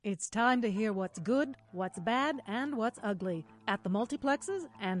It's time to hear what's good, what's bad, and what's ugly at the multiplexes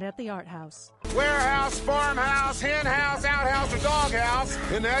and at the art house. Warehouse, farmhouse, hen house, outhouse, or doghouse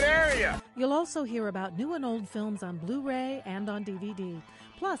in that area. You'll also hear about new and old films on Blu-ray and on DVD.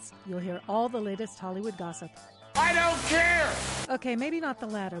 Plus, you'll hear all the latest Hollywood gossip. I don't care! Okay, maybe not the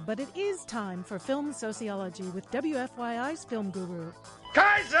latter, but it is time for Film Soceyology with WFYI's film guru.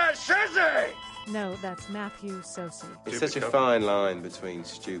 Kaiser Socey! No, that's Matthew Socey. It's such a fine line between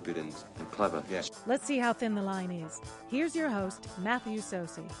stupid and clever, yes. Let's see how thin the line is. Here's your host, Matthew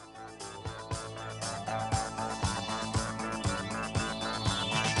Socey.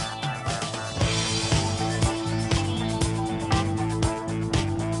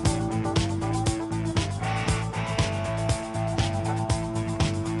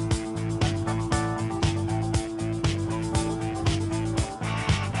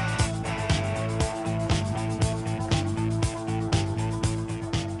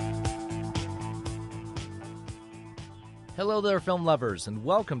 Hello there, film lovers, and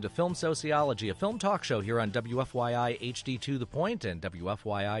welcome to Film Soceyology, a film talk show here on WFYI HD to the Point and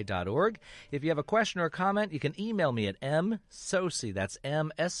WFYI.org. If you have a question or a comment, you can email me at msocey, that's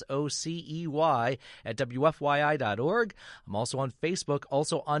MSOCEY, at WFYI.org. I'm also on Facebook,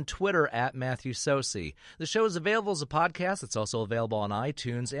 also on Twitter at Matthew Socey. The show is available as a podcast. It's also available on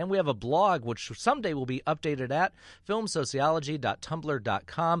iTunes, and we have a blog, which someday will be updated at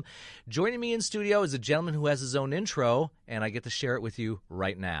filmsociology.tumblr.com. Joining me in studio is a gentleman who has his own intro, and I get to share it with you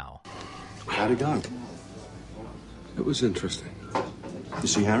right now. How'd it go? It was interesting. You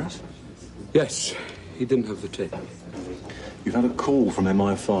see Harris? Yes, he didn't have the tape. You've had a call from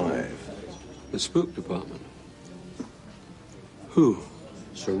MI5. The spook department. Who?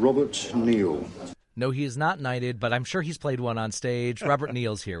 Sir Robert Neal. No, he is not knighted, but I'm sure he's played one on stage. Robert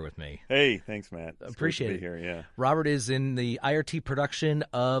Neal's here with me. Hey, thanks, Matt. Appreciate it. Here, yeah. Robert is in the IRT production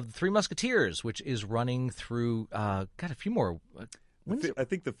of Three Musketeers, which is running through, a few more. I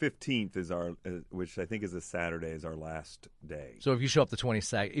think the 15th is our, which I think is a Saturday, is our last day. So if you show up the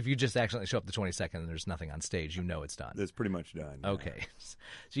 22nd, if you just accidentally show up the 22nd and there's nothing on stage, you know it's done. It's pretty much done. Okay. Yeah.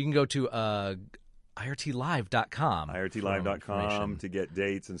 So you can go to IRTlive.com. IRTlive.com to get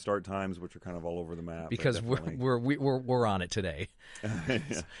dates and start times, which are kind of all over the map. Because we're on it today. Yeah.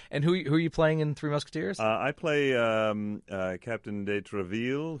 And who are you playing in Three Musketeers? I play Captain de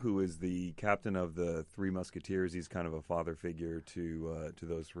Treville, who is the captain of the Three Musketeers. He's kind of a father figure to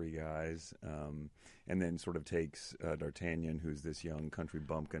those three guys, and then sort of takes D'Artagnan, who's this young country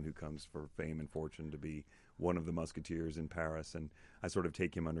bumpkin who comes for fame and fortune to be one of the Musketeers in Paris, and I sort of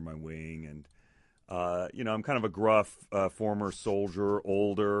take him under my wing and. I'm kind of a gruff former soldier,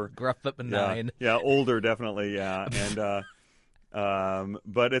 older. Gruff but benign. Yeah, older, definitely, yeah. And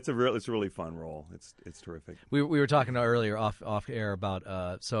but it's a really fun role. It's terrific. We were talking earlier off air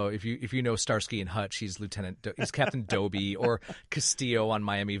about so if you know Starsky and Hutch, he's he's Captain Dobie or Castillo on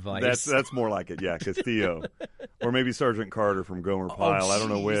Miami Vice. That's more like it, yeah, Castillo. Or maybe Sergeant Carter from Gomer Pyle. I don't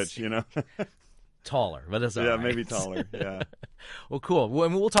know which, Taller, but that's all right. Yeah, maybe taller. Yeah. Well, cool. Well,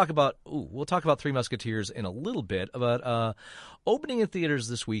 and we'll talk about Three Musketeers in a little bit. But opening in theaters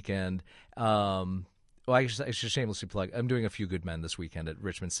this weekend. I should shamelessly plug. I'm doing A Few Good Men this weekend at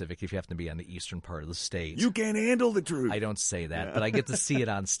Richmond Civic. If you happen to be on the eastern part of the state, you can't handle the truth. I don't say that, but I get to see it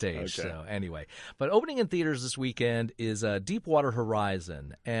on stage. Okay. So anyway, but opening in theaters this weekend is Deepwater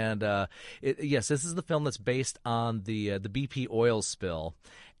Horizon, and yes, this is the film that's based on the BP oil spill.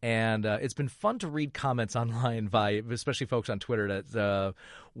 And it's been fun to read comments online by especially folks on Twitter that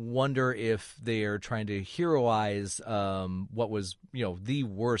wonder if they're trying to heroize what was, the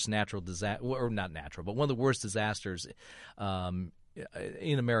worst natural disaster, or not natural, but one of the worst disasters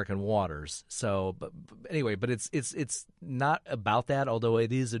in American waters. So, but anyway, but it's not about that, although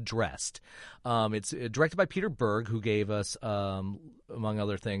it is addressed. It's directed by Peter Berg, who gave us, among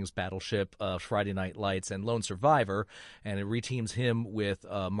other things, Battleship, Friday Night Lights, and Lone Survivor, and it reteams him with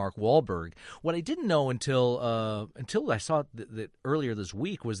Mark Wahlberg. What I didn't know until I saw that earlier this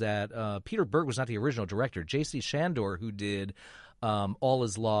week was that Peter Berg was not the original director. J.C. Shandor, who did All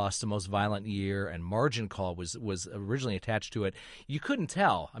Is Lost, The Most Violent Year, and Margin Call was originally attached to it. You couldn't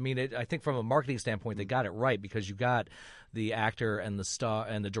tell. I mean, I think from a marketing standpoint, they got it right because you got the actor and the star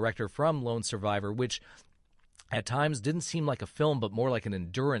and the director from Lone Survivor, which at times didn't seem like a film, but more like an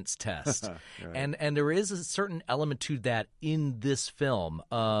endurance test. Right. And there is a certain element to that in this film.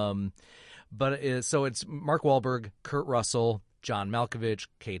 So it's Mark Wahlberg, Kurt Russell, John Malkovich,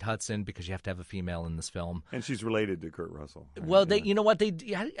 Kate Hudson, because you have to have a female in this film. And she's related to Kurt Russell. Right? Well, you know what?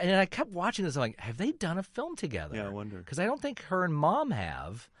 And I kept watching this. I'm like, have they done a film together? Yeah, I wonder. Because I don't think her and Mom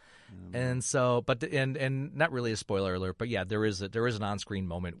have. And so, but and not really a spoiler alert, but yeah, there is an on-screen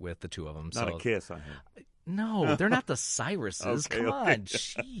moment with the two of them. Not a kiss, I hope. No, they're not the Cyruses. Okay, Come okay. on,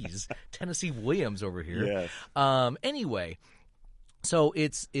 jeez, Tennessee Williams over here. Yes. Anyway, so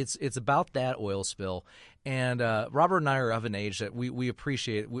it's about that oil spill, and Robert and I are of an age that we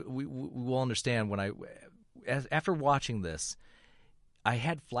appreciate. We will understand after watching this, I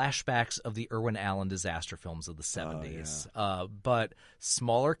had flashbacks of the Irwin Allen disaster films of the 70s, but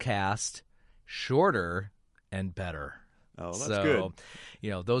smaller cast, shorter, and better. Oh, that's so,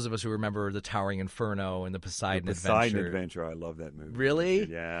 good. Those of us who remember the Towering Inferno and the Poseidon Adventure. I love that movie. Really?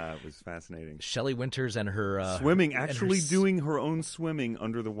 Yeah, it was fascinating. Shelley Winters and her swimming, doing her own swimming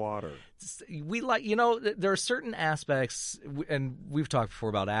under the water. We there are certain aspects, and we've talked before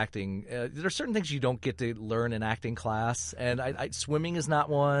about acting. There are certain things you don't get to learn in acting class, and swimming is not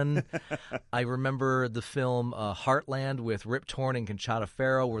one. I remember the film Heartland with Rip Torn and Conchata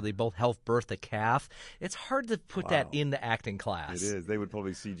Ferro, where they both helped birth a calf. It's hard to put that into acting class. It is. They would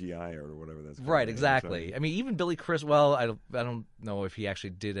probably CGI or whatever that's called. Right, exactly. So. I mean, even Billy Chris. Well, I don't know if he actually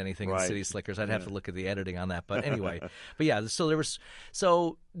did anything in City Slickers. I'd have to look at the editing on that. But anyway, but yeah.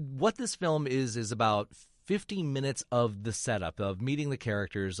 So what this film is about 50 minutes of the setup of meeting the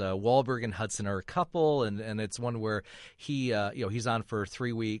characters. Wahlberg and Hudson are a couple, and it's one where he's on for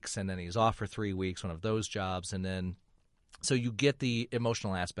 3 weeks and then he's off for 3 weeks, one of those jobs, and then. So you get the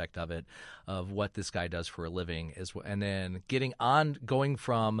emotional aspect of it, of what this guy does for a living, and then going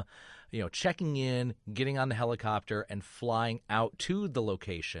from, checking in, getting on the helicopter, and flying out to the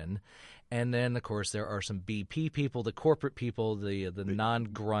location. And then, of course, there are some BP people, the corporate people, the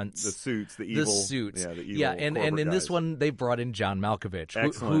non-grunts. The suits, the evil. The suits. Yeah, the evil yeah, and in guys. This one, they brought in John Malkovich.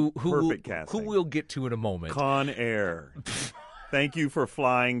 Excellent. Perfect who casting. we'll get to in a moment. Con Air. Thank you for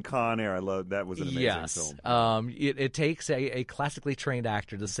flying Con Air. I love that. Was an amazing film. It takes a classically trained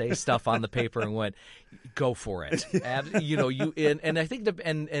actor to say stuff on the paper and went, go for it. And, and I think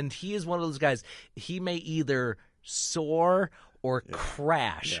and he is one of those guys. He may either soar or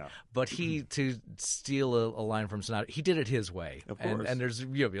crash, but to steal a line from Sinatra, he did it his way. Of course. And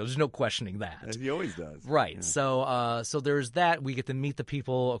there's no questioning that. He always does. Right. Yeah. So there's that. We get to meet the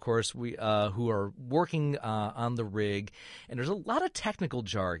people, of course, who are working on the rig, and there's a lot of technical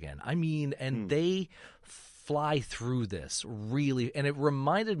jargon. I mean, and they fly through this really, and it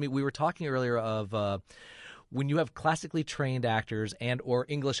reminded me. We were talking earlier of. When you have classically trained actors and or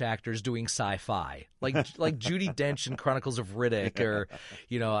English actors doing sci-fi, like Judi Dench in Chronicles of Riddick, or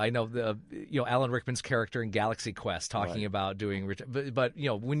I know Alan Rickman's character in Galaxy Quest talking about doing, but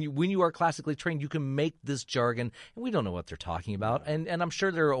when you are classically trained, you can make this jargon, and we don't know what they're talking about, and I'm sure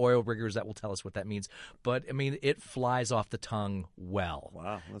there are oil riggers that will tell us what that means, but I mean it flies off the tongue well.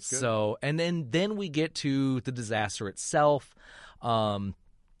 Wow, that's good. So and then we get to the disaster itself.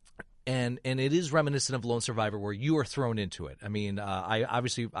 And it is reminiscent of Lone Survivor, where you are thrown into it. I mean, I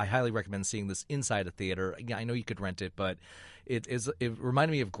highly recommend seeing this inside a theater. Yeah, I know you could rent it, but it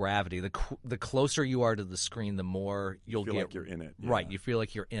reminded me of Gravity. The closer you are to the screen, the more you'll feel get like you're in it. Right, you feel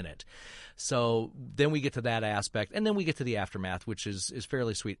like you're in it. So then we get to that aspect, and then we get to the aftermath, which is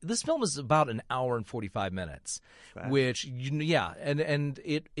fairly sweet. This film is about an hour and 45 minutes, which and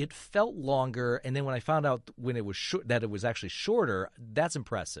it felt longer. And then when I found out when it was that it was actually shorter, that's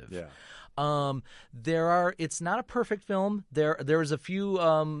impressive. Yeah. It's not a perfect film. There's a few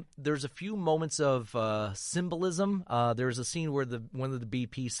moments of symbolism. There's a scene where one of the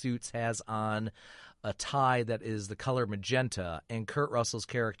BP suits has on a tie that is the color magenta, and Kurt Russell's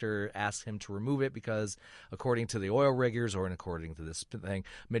character asks him to remove it because, according to the oil riggers, or according to this thing,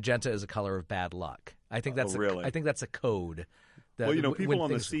 magenta is a color of bad luck. I think that's really? I think that's a code. People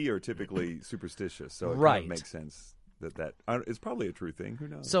on the sea are typically superstitious, so it kind of makes sense. That is probably a true thing. Who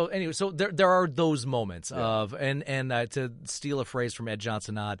knows? So anyway, there are those moments of and to steal a phrase from Ed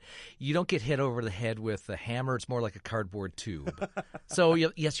Johnson Odd, you don't get hit over the head with a hammer. It's more like a cardboard tube. So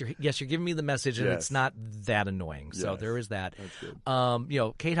yes, you're giving me the message, and it's not that annoying. So there is that. That's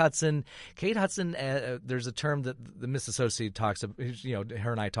good. Kate Hudson. There's a term that the Mrs. Socey talks about.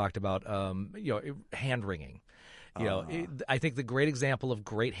 Her and I talked about. Hand wringing. I think the great example of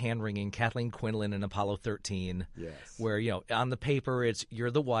great hand-wringing, Kathleen Quinlan in Apollo 13, where, on the paper it's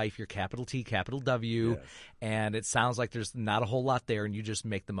you're the wife, you're capital T, capital W, and it sounds like there's not a whole lot there, and you just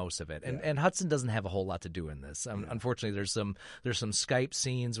make the most of it. And Hudson doesn't have a whole lot to do in this. Unfortunately, there's some Skype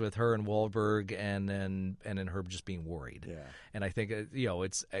scenes with her and Wahlberg, and then her just being worried. Yeah. And I think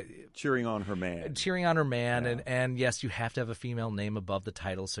it's cheering on her man. And yes, you have to have a female name above the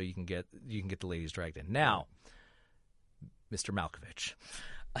title so you can get the ladies dragged in. Now, Mr. Malkovich.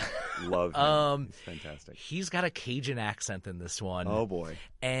 Love him. He's fantastic. He's got a Cajun accent in this one. Oh, boy.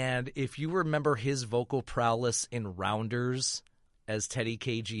 And if you remember his vocal prowess in Rounders as Teddy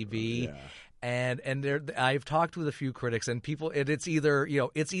KGB, and there, I've talked with a few critics and people, and it's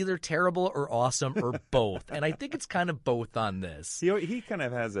either terrible or awesome or both, and I think it's kind of both on this. He kind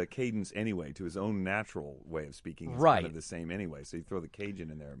of has a cadence anyway to his own natural way of speaking. It's right, kind of the same anyway. So you throw the Cajun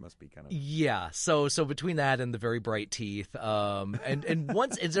in there, it must be kind of So between that and the very bright teeth, and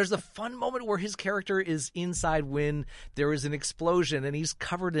once there's a fun moment where his character is inside when there is an explosion and he's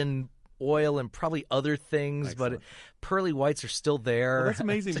covered in oil and probably other things. Excellent. But pearly whites are still there. Well, that's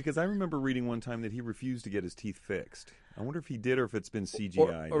amazing because I remember reading one time that he refused to get his teeth fixed. I wonder if he did or if it's been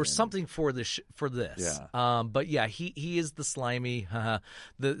CGI or something for this. Yeah. But yeah, he is the slimy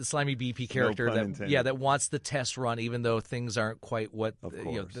BP character that wants the test run even though things aren't quite what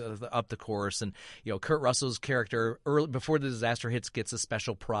up the course. And Kurt Russell's character before the disaster hits gets a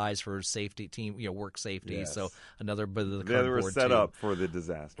special prize for safety team work safety. Yes. So another bit of the they were set up for the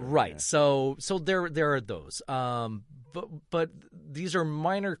disaster. Right. Yeah. So there are those. But these are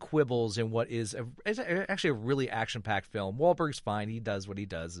minor quibbles in what is actually a really action-packed film. Wahlberg's fine; he does what he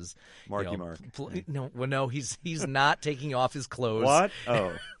does. Is Marky Mark? No, he's not taking off his clothes. What?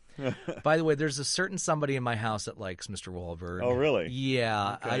 Oh. By the way, there's a certain somebody in my house that likes Mr. Wahlberg. Oh, really?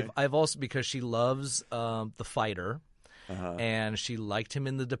 Yeah, okay. I've also because she loves The Fighter. And she liked him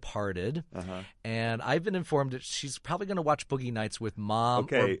in The Departed. And I've been informed that she's probably going to watch Boogie Nights with Mom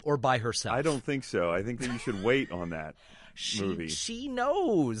or by herself. I don't think so. I think that you should wait on that movie. She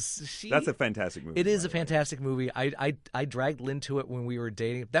knows. That's a fantastic movie. It is a fantastic movie. I dragged Lynn to it when we were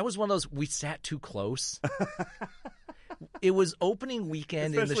dating. That was one of those, we sat too close. It was opening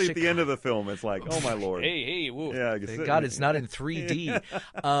weekend especially in at the end of the film. It's like, oh, my Lord. Hey, whoa. Yeah, thank God it's not in 3D.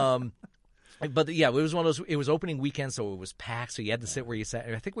 But yeah, it was one of those. It was opening weekend, so it was packed. So you had to sit where you sat.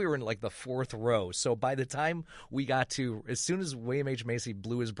 I think we were in like the fourth row. So by the time we got to, as soon as William H. Macy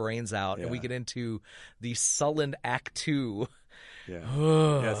blew his brains out, and we get into the sullen Act 2.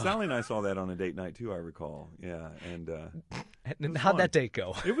 Yeah, Sally and I saw that on a date night too. I recall. Yeah, and how'd that date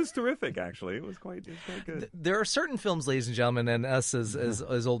go? It was terrific, actually. It was quite good. There are certain films, ladies and gentlemen, and us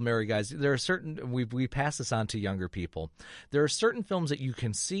as old married guys. There are certain we pass this on to younger people. There are certain films that you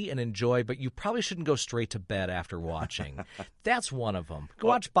can see and enjoy, but you probably shouldn't go straight to bed after watching. That's one of them. Go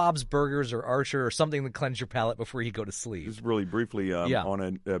watch Bob's Burgers or Archer or something to cleanse your palate before you go to sleep. Just really briefly,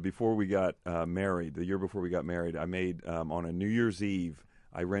 before we got married, the year before we got married, I made on a New Year's Eve,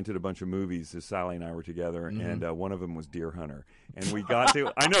 I rented a bunch of movies as Sally and I were together, and one of them was Deer Hunter. And we got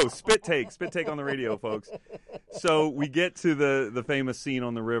to, I know, spit take on the radio, folks. So we get to the famous scene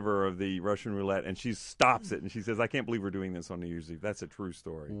on the river of the Russian roulette, and she stops it, and she says, I can't believe we're doing this on New Year's Eve. That's a true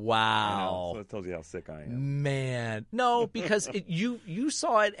story. Wow. So it tells you how sick I am. Man. No, because you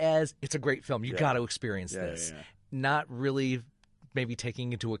saw it as, it's a great film. You got to experience this. Yeah. Not really maybe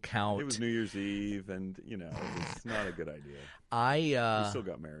taking into account. It was New Year's Eve, and, it's not a good idea. We still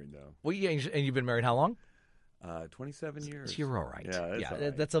got married, though. Well, yeah, and you've been married how long? 27 years. So you're all right. Yeah, all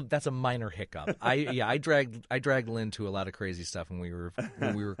right. That's a minor hiccup. I dragged Lynn to a lot of crazy stuff when we were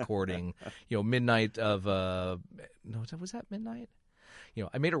recording. Midnight of was that Midnight?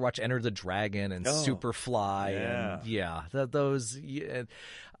 I made her watch Enter the Dragon and Superfly. And those. Yeah.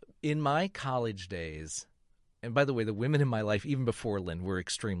 In my college days. And by the way, the women in my life, even before Lynn, were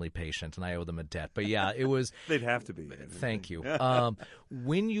extremely patient, and I owe them a debt. But yeah, it was. They'd have to be. Thank you.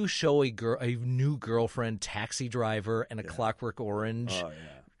 When you show a new girlfriend, Taxi Driver, and a Clockwork Orange,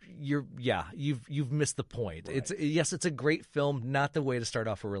 you've missed the point. Right. It's a great film, not the way to start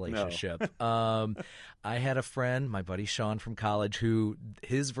off a relationship. No. I had a friend, my buddy Sean from college, who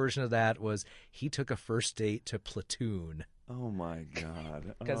his version of that was he took a first date to Platoon. Oh, my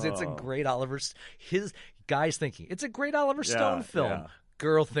God. Because it's a great his guy's thinking, it's a great Oliver Stone film. Yeah.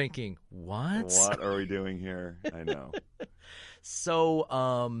 Girl thinking, what? What are we doing here? I know. So,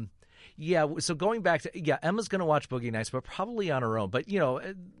 so going back to, Emma's going to watch Boogie Nights, but probably on her own. But,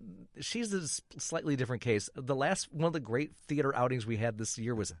 she's a slightly different case. One of the great theater outings we had this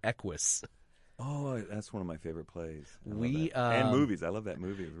year was Equus. Oh, that's one of my favorite plays. And movies. I love that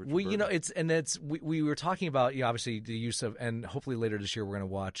movie. We were talking about obviously the use of, and hopefully later this year we're going to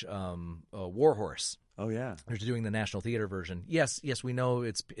watch War Horse. Oh yeah, they're doing the National Theater version. Yes, we know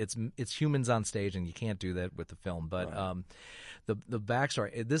it's humans on stage, and you can't do that with the film. But the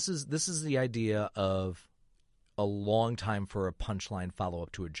backstory. This is the idea of a long time for a punchline follow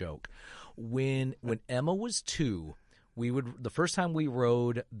up to a joke. When Emma was 2. The first time we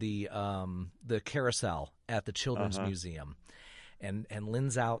rode the carousel at the Children's Museum, And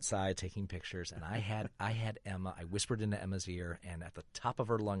Lynn's outside taking pictures, and I had Emma. I whispered into Emma's ear, and at the top of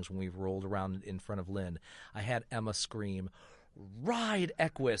her lungs, when we rolled around in front of Lynn, I had Emma scream, "Ride,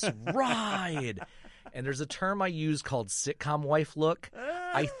 Equus, ride!" And there's a term I use called sitcom wife look.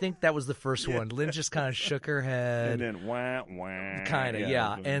 I think that was the first one. Lynn just kind of shook her head. And then wah, wah. Kind of,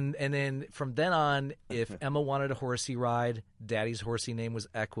 yeah. And then from then on, if Emma wanted a horsey ride, Daddy's horsey name was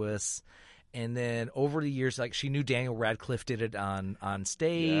Equus. And then over the years, like, she knew Daniel Radcliffe did it on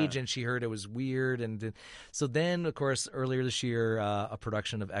stage, and she heard it was weird. And so then, of course, earlier this year, a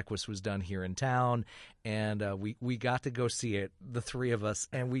production of Equus was done here in town, and we got to go see it, the three of us.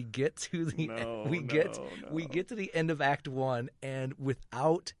 And we get to the we get to the end of Act 1, and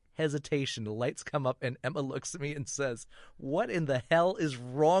without hesitation, the lights come up, and Emma looks at me and says, "What in the hell is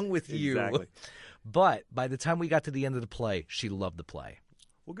wrong with you?" Exactly. But by the time we got to the end of the play, she loved the play.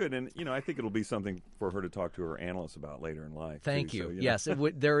 Well, good, and I think it'll be something for her to talk to her analysts about later in life. Thank too, you. so, Yes,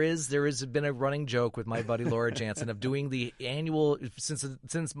 there has been a running joke with my buddy Laura Jansen of doing the annual, since the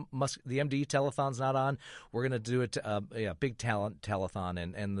MD telethon's not on, we're going to do it big talent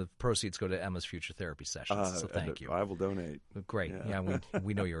telethon, and the proceeds go to Emma's future therapy sessions. So thank you. I will donate. Great. Yeah,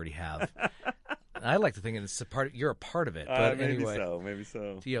 we know you already have. I like to think it's you're a part of it, but anyway, maybe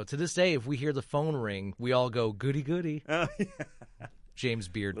so. To this day, if we hear the phone ring, we all go goody goody. James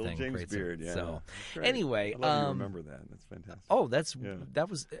Beard Little thing. James great Beard, yeah. So Great. anyway, I love you remember that. That's fantastic. Oh,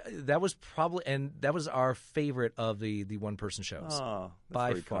 that was probably, and that was our favorite of the one person shows. Oh, that's by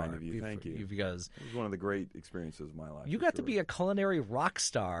very far. kind of you. Thank you. Because it was one of the great experiences of my life. you got to be a culinary rock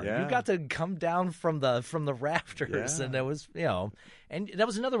star. Yeah. You got to come down from the rafters, and that was and that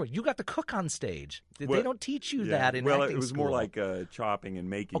was another one. You got to cook on stage. They don't teach you that in acting it was school. more like chopping and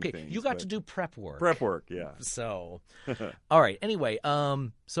making things. You got to do prep work. Prep work, yeah. So, all right. Anyway,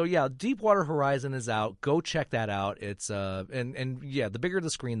 so yeah, Deepwater Horizon is out. Go check that out. It's and the bigger the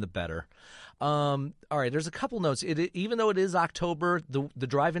screen, the better. All right. There's a couple notes. Even though it is October, the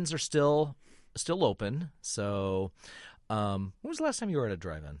drive-ins are still open. So, when was the last time you were at a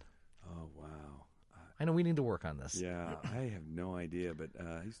drive-in? Oh wow. I know we need to work on this. Yeah, I have no idea, but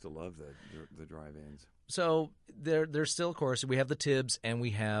I used to love the drive-ins. So there's still, of course, we have the Tibbs and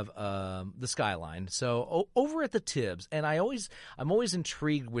we have the Skyline. So over at the Tibbs, and I'm always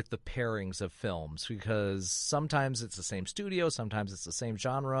intrigued with the pairings of films because sometimes it's the same studio, sometimes it's the same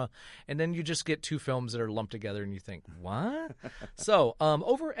genre, and then you just get two films that are lumped together and you think, what? So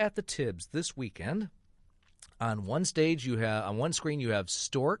over at the Tibbs this weekend, on one screen you have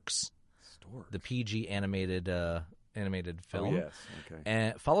Storks. The PG animated film. Oh, yes. Okay.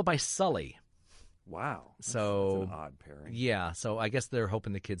 And followed by Sully. Wow. That's So an odd pairing. Yeah, so I guess they're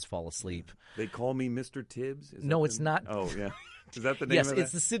hoping the kids fall asleep. They call me Mr. Tibbs? No, it's not. Oh, yeah. Is that the name Yes, of that?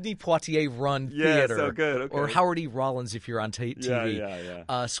 it's the Sidney Poitier run Yes, theater. oh, good, okay. Or Howard E. Rollins if you're on TV.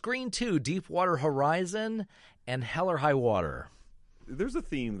 Yeah. Screen 2, Deepwater Horizon and Hell or High Water. There's a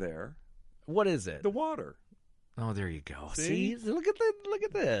theme there. What is it? The water. Oh, there you go. See? Look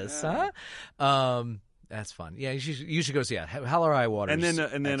at this, Yeah. huh? That's fun. Yeah, you should go see it. Hell or High Water. And then a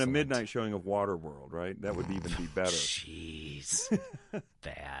excellent. midnight showing of Waterworld, right? That would even be better. Jeez.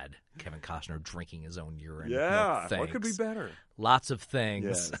 Bad. Kevin Costner drinking his own urine. Yeah. No, What could be better? Lots of things.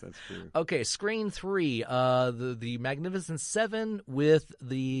 Yes, that's true. Okay, Screen 3, the Magnificent Seven with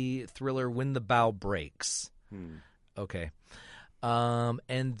the thriller When the Bow Breaks. Okay.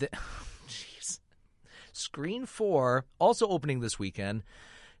 And jeez. Screen 4, also opening this weekend,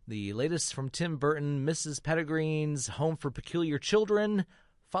 the latest from Tim Burton, Mrs. Pettigreen's Home for Peculiar Children,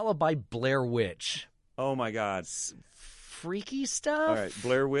 followed by Blair Witch. Oh, my God. Freaky stuff? All right,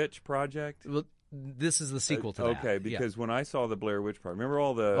 Blair Witch Project? Well, this is the sequel to that. Okay, because when I saw the Blair Witch Project, remember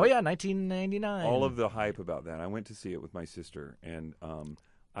all the... Oh, yeah, 1999. All of the hype about that. I went to see it with my sister, and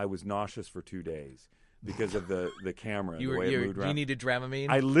I was nauseous for 2 days because of the camera, the way it moved around. You needed Dramamine?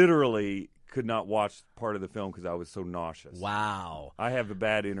 I literally could not watch part of the film because I was so nauseous. Wow. I have a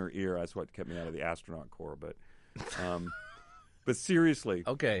bad inner ear. That's what kept me out of the astronaut corps. But seriously.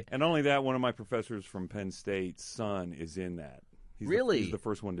 Okay. And only that, one of my professors from Penn State's son is in that. Really? He's the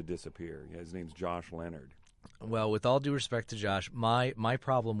first one to disappear. Yeah, his name's Josh Leonard. Well, with all due respect to Josh, my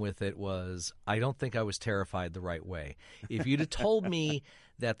problem with it was I don't think I was terrified the right way. If you'd have told me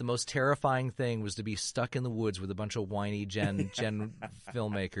that the most terrifying thing was to be stuck in the woods with a bunch of whiny Gen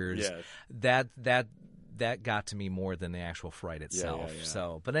filmmakers, Yes. that got to me more than the actual fright itself. yeah.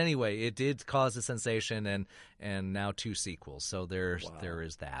 So, but anyway, it did cause a sensation, and now 2 sequels. So there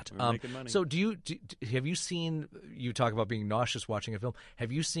is that. We're making money. So have you seen? You talk about being nauseous watching a film.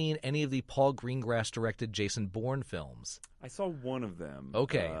 Have you seen any of the Paul Greengrass directed Jason Bourne films? I saw one of them.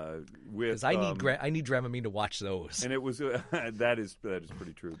 Okay, with I need Dramamine to watch those. and it was that is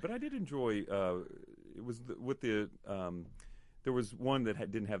pretty true. But I did enjoy. It was with the. There was one that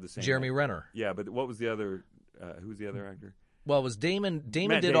didn't have the same. Jeremy Renner. Yeah, but what was the other? Who was the other actor? Well, it was Damon.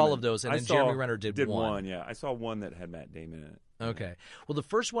 Damon Matt did Damon. all of those, and then Jeremy Renner did one. Yeah, I saw one that had Matt Damon in it. Okay. Well, the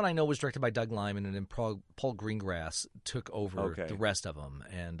first one I know was directed by Doug Liman, and then Paul Greengrass took over the rest of them.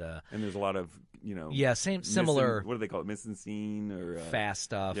 And there's a lot of similar. What do they call it? Missing scene or fast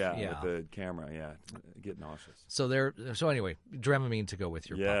stuff. Yeah, with the camera. Yeah, get nauseous. So anyway, Dramamine to go with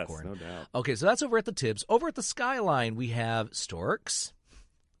your popcorn. Yes, no doubt. Okay, so that's over at the Tibbs. Over at the Skyline, we have Storks,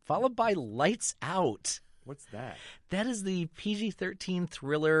 followed by Lights Out. What's that? That is the PG-13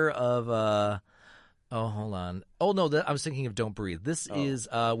 thriller of. Oh, hold on. Oh, no, I was thinking of Don't Breathe. This is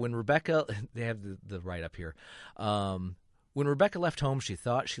when Rebecca. They have the write-up here. When Rebecca left home, she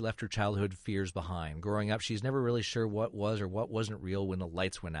thought she left her childhood fears behind. Growing up, she's never really sure what was or what wasn't real when the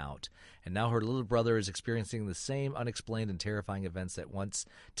lights went out. And now her little brother is experiencing the same unexplained and terrifying events that once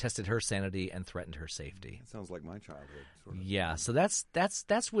tested her sanity and threatened her safety. That sounds like my childhood. Sort of. Yeah, so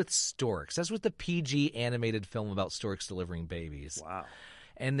that's with Storks. That's with the PG animated film about storks delivering babies. Wow.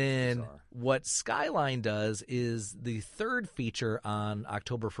 And then what Skyline does is the third feature on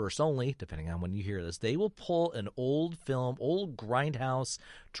October 1st only, depending on when you hear this, they will pull an old film, old grindhouse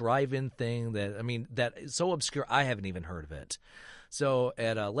drive-in thing that is so obscure I haven't even heard of it. So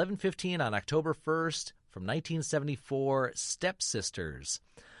at 11:15 on October 1st from 1974, Stepsisters.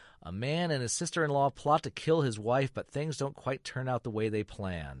 A man and his sister-in-law plot to kill his wife, but things don't quite turn out the way they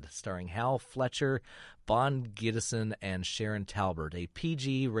planned. Starring Hal Fletcher, Bon Gittison, and Sharon Talbert. A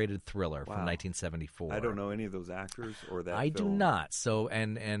PG-rated thriller from 1974. I don't know any of those actors or that I film. do not. So I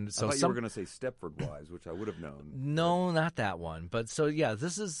thought you were going to say Stepford Wives, which I would have known. No, not that one. But so yeah,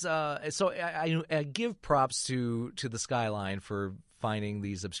 this is so I give props to the Skyline for finding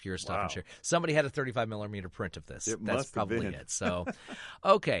these obscure stuff and share. Somebody had a 35 millimeter print of this. That's probably it. So,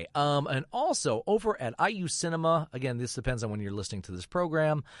 okay. And also over at IU Cinema, again, this depends on when you're listening to this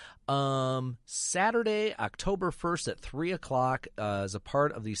program. Saturday, October 1st at 3:00 as a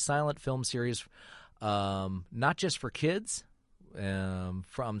part of the silent film series, Not Just for Kids.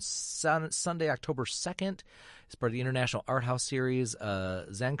 From Sunday, October 2nd. It's part of the International Art House series,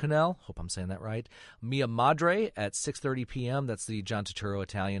 Zanconel, hope I'm saying that right, Mia Madre at 6:30 p.m. That's the John Turturro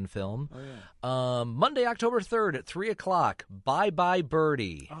Italian film. Oh, yeah. Monday, October 3rd at 3:00, Bye Bye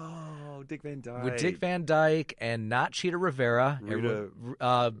Birdie. Oh, Dick Van Dyke. With Dick Van Dyke and not Cheetah Rivera.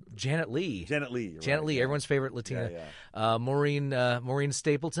 Janet Leigh. Janet Leigh. Right, Janet Leigh, everyone's favorite Latina. Yeah. Maureen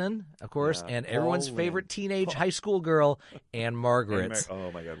Stapleton, of course, and everyone's favorite teenage high school girl, Anne Margaret.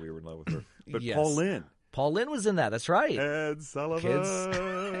 Oh, my God, we were in love with her. But Yes. Paul Lynn. Paul Lynn was in that. That's right. Ed Sullivan. Kids.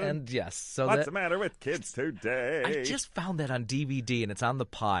 And yes. So What's the matter with kids today? I just found that on DVD, and it's on the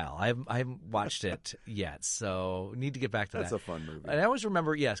pile. I haven't watched it yet, so need to get back to that. That's a fun movie. And I always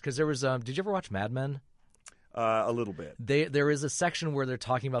remember, yes, because there was. Did you ever watch Mad Men? A little bit. There is a section where they're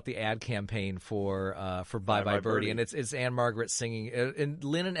talking about the ad campaign for Bye Bye Birdie, and it's Anne Margaret singing. And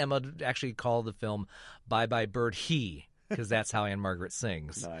Lynn and Emma actually call the film Bye Bye Bird He, because that's how Anne Margaret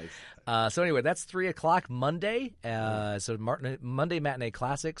sings. Nice. So anyway, that's 3:00 Monday. So Monday Matinee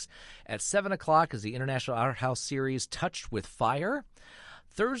Classics. At 7:00 is the International Art House series Touched with Fire.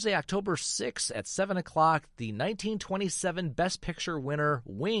 Thursday, October 6th at 7:00, the 1927 Best Picture winner,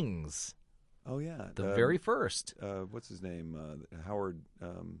 Wings. Oh, yeah. The very first. What's his name? Howard.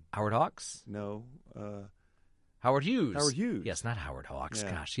 Howard Hawks? No. Howard Hughes. Howard Hughes. Yes, not Howard Hawks.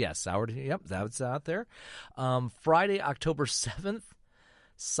 Yeah. Gosh, yes. Howard. Yep, that's out there. Friday, October 7th,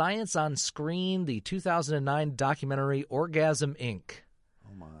 Science on Screen, the 2009 documentary Orgasm, Inc.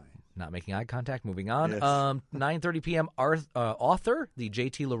 Oh, my. Not making eye contact. Moving on. Yes. 9:30 p.m. Author, the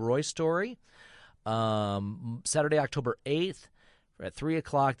J.T. Leroy story. Saturday, October 8th. At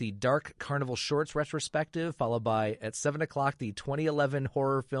 3:00, the Dark Carnival Shorts retrospective, followed by, at 7:00, the 2011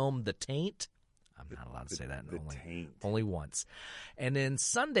 horror film The Taint. I'm not allowed to say that. Only once. And then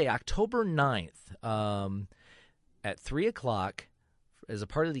Sunday, October 9th, at 3:00, as a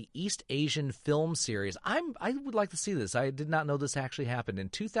part of the East Asian film series. I would like to see this. I did not know this actually happened. In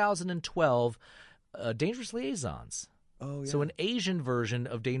 2012, Dangerous Liaisons. Oh, yeah. So an Asian version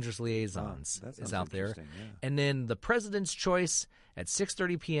of Dangerous Liaisons is out there. Yeah. And then The President's Choice at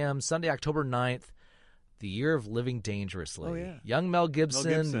 6:30 p.m. Sunday, October 9th. The Year of Living Dangerously. Oh, yeah. Young Mel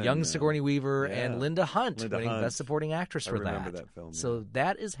Gibson, young yeah. Sigourney Weaver, Yeah. and Linda Hunt Linda winning Hunt. Best Supporting Actress for I remember that film, So yeah.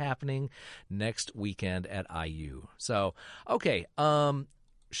 that is happening next weekend at IU. So, okay,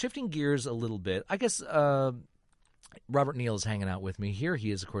 shifting gears a little bit, I guess Robert Neal is hanging out with me here.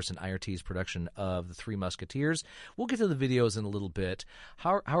 He is, of course, in IRT's production of The Three Musketeers. We'll get to the videos in a little bit.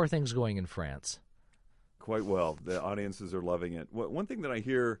 How are things going in France? Quite well. The audiences are loving it. One thing that I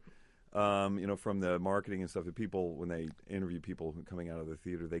hear, from the marketing and stuff, that people, when they interview people coming out of the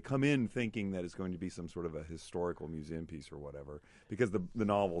theater, they come in thinking that it's going to be some sort of a historical museum piece or whatever, because the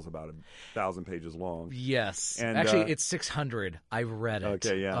novel's about 1,000 pages long. Yes. And, actually, it's 600. I've read it.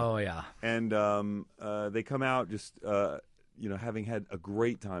 Okay, yeah. Oh, yeah. And they come out just, having had a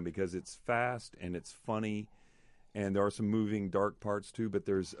great time because it's fast and it's funny. And there are some moving, dark parts, too, but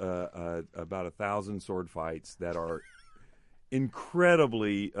there's about 1,000 sword fights that are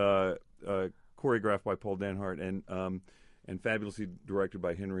incredibly choreographed by Paul Denhart and fabulously directed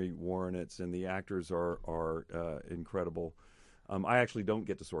by Henry Warrenitz, and the actors are incredible. I actually don't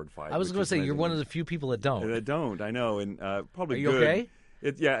get to sword fight. I was going to say, you're one of the few people that don't. That don't, I know, and probably Are you good. okay?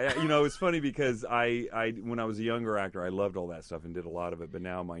 It's funny because I when I was a younger actor, I loved all that stuff and did a lot of it. But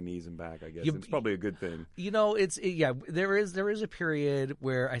now my knees and back, I guess it's probably a good thing. There is a period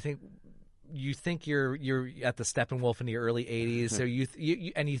where I think you think you're at the Steppenwolf in the early '80s, so you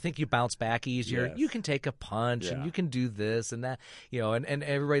think you bounce back easier. Yes. You can take a punch and you can do this and that, and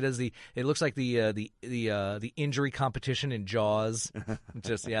everybody does it looks like the injury competition in Jaws.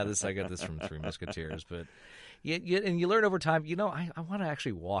 I got this from Three Musketeers, but. And you learn over time, I want to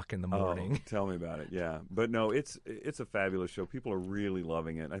actually walk in the morning. Oh, tell me about it, yeah. But no, it's a fabulous show. People are really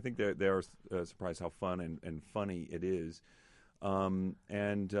loving it. I think they are surprised how fun and funny it is.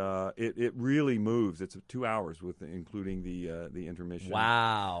 It really moves. It's 2 hours including the intermission.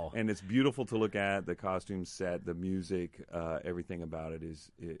 Wow! And it's beautiful to look at. The costume set, the music, everything about it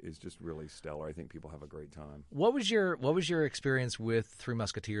is just really stellar. I think people have a great time. What was your experience with Three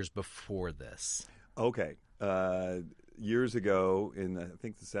Musketeers before this? Okay. Years ago, in I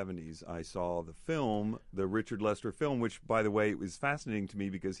think the 70s, I saw the Richard Lester film, which, by the way, was fascinating to me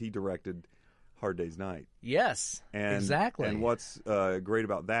because he directed Hard Day's Night. Yes, exactly. And what's great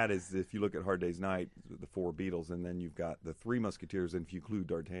about that is if you look at Hard Day's Night, the four Beatles, and then you've got the Three Musketeers, and if you include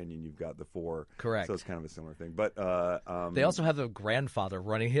D'Artagnan, you've got the four. Correct. So it's kind of a similar thing. But they also have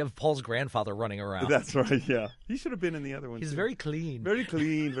Paul's grandfather running around. That's right, yeah. He should have been in the other one, He's too. very clean. Very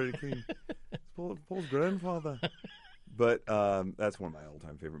clean, very clean. Paul's grandfather. But that's one of my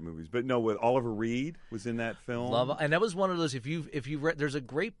all-time favorite movies. But no, with Oliver Reed was in that film. And that was one of those. If you read, there's a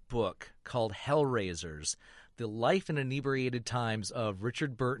great book called Hellraisers: The Life and Inebriated Times of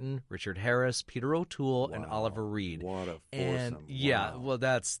Richard Burton, Richard Harris, Peter O'Toole, and Oliver Reed. What a foursome! And well,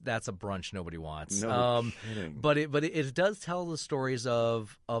 that's a brunch nobody wants. No kidding. But it does tell the stories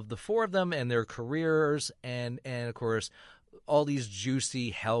of the four of them and their careers, and of course, all these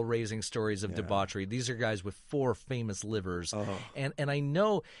juicy, hell-raising stories of debauchery. These are guys with four famous livers. Oh. And I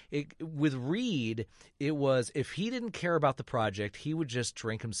know with Reed, it was if he didn't care about the project, he would just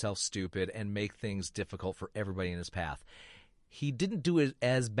drink himself stupid and make things difficult for everybody in his path. He didn't do it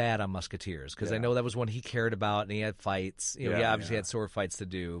as bad on Musketeers because I know that was one he cared about and he had fights. He obviously had sword fights to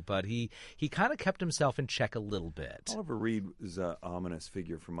do, but he kind of kept himself in check a little bit. Oliver Reed is an ominous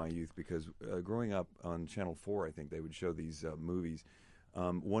figure from my youth because growing up on Channel 4, I think they would show these movies.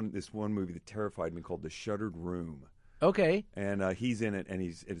 This one movie that terrified me called The Shuttered Room. Okay. And he's in it, and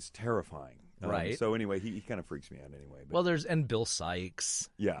it's terrifying. Right. So anyway, he kind of freaks me out anyway. But. Well, there's Bill Sykes.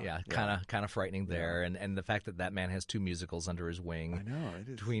 Kind of frightening there, and the fact that man has two musicals under his wing. I know it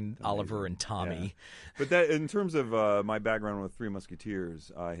is between amazing. Oliver and Tommy. Yeah. But that, in terms of my background with Three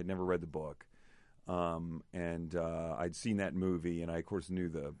Musketeers, I had never read the book, and I'd seen that movie, and I of course knew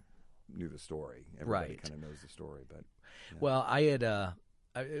the story. Everybody kind of knows the story, but well, I had.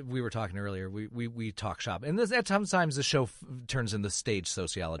 We were talking earlier. We talk shop, and sometimes the show turns into stage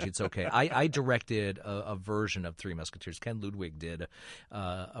sociology. It's okay. I directed a version of Three Musketeers. Ken Ludwig did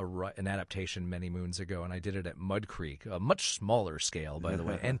an adaptation many moons ago, and I did it at Mud Creek, a much smaller scale, by the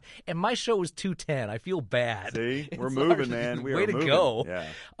way. And my show was 2:10. I feel bad. See, we're moving, man. We Way are to moving. go.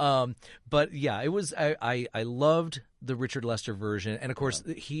 Yeah. But yeah, it was. I loved the Richard Lester version, and of course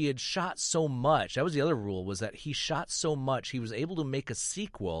he had shot so much. That was the other rule, was that he shot so much he was able to make a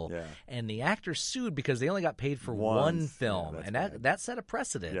sequel, and the actors sued because they only got paid for one film, and that set a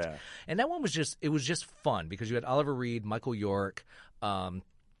precedent. Yeah. And that one was just fun because you had Oliver Reed, Michael York,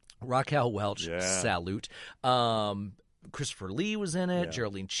 Raquel Welch, salute. Christopher Lee was in it,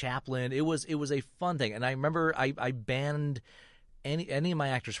 Geraldine Chaplin. It was a fun thing, and I remember I banned any of my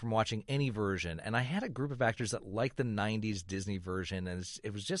actors from watching any version, and I had a group of actors that liked the '90s Disney version, and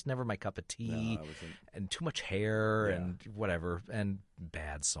it was just never my cup of tea, and too much hair and whatever, and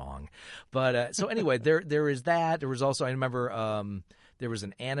bad song. But so anyway, there is that. There was also, I remember. There was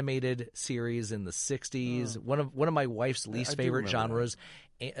an animated series in the '60s. One of my wife's least favorite genres,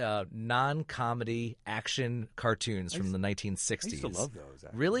 non-comedy action cartoons from the 1960s. I used to love those.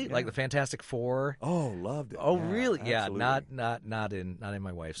 Actually. Really, like the Fantastic Four. Oh, loved it. Oh, really? Absolutely. Yeah, not in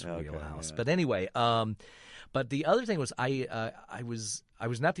my wife's wheelhouse. Yeah. But anyway, but the other thing was I was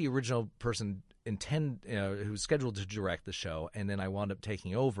not the original person who was scheduled to direct the show, and then I wound up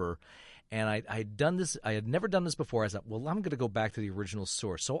taking over. And I had never done this before. I thought, well, I'm going to go back to the original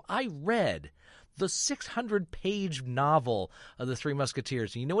source. So I read the 600-page novel of the Three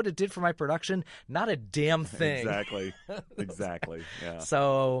Musketeers. And you know what it did for my production? Not a damn thing. Exactly. Yeah.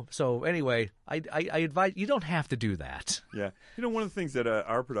 So anyway, I advise you don't have to do that. Yeah. You know, one of the things that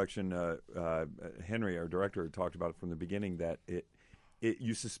our production, Henry, our director, talked about from the beginning, that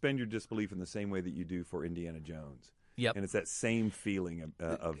you suspend your disbelief in the same way that you do for Indiana Jones. Yep. And it's that same feeling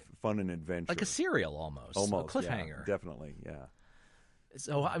of fun and adventure. Like a serial almost. A cliffhanger. Yeah, definitely, yeah.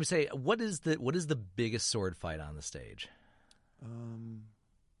 So I would say, what is the biggest sword fight on the stage?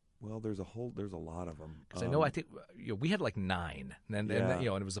 Well, there's a lot of them. Because I think we had like 9, and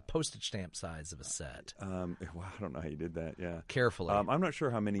it was a postage stamp size of a set. Well, I don't know how you did that. Yeah, carefully. I'm not sure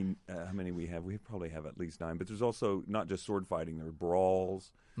how many we have. We probably have at least 9. But there's also not just sword fighting. There are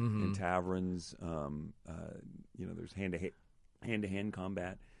brawls in taverns. There's hand-to-hand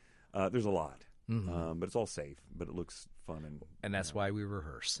combat. There's a lot. But it's all safe. But it looks fun and that's why we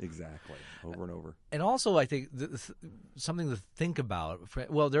rehearse exactly over and over. And also, I think something to think about.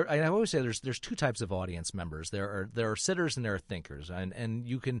 Well, I always say there's 2 types of audience members. There are sitters and there are thinkers,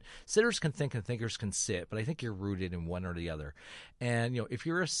 and sitters can think and thinkers can sit. But I think you're rooted in one or the other. And if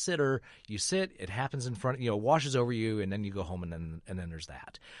you're a sitter, you sit. It happens in front. Washes over you, and then you go home, and then there's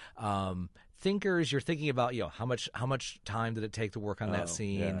that. Thinkers, you're thinking about how much time did it take to work on that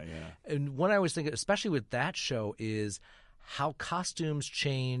scene. Yeah. And what I was thinking, especially with that show, is how costumes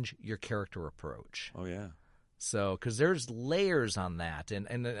change your character approach. Oh yeah. So because there's layers on that, and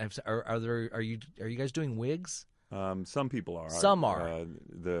are you guys doing wigs? Some people are. Some are.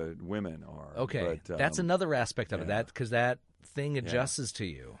 The women are. Okay, but, that's another aspect of it. That because that thing adjusts to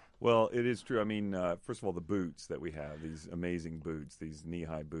you. Well, it is true. I mean, first of all, the boots that we have, these amazing boots, these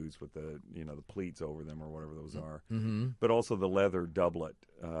knee-high boots with the the pleats over them or whatever those are. Mm-hmm. But also the leather doublet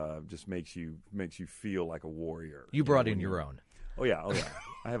just makes you feel like a warrior. You brought in your own. Oh yeah.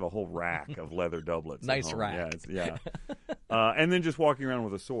 I have a whole rack of leather doublets. Nice rack. Yeah. And then just walking around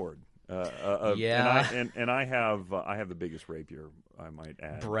with a sword. And I have the biggest rapier, I might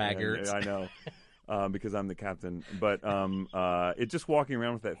add. Braggart. I know. Because I'm the captain, but it just walking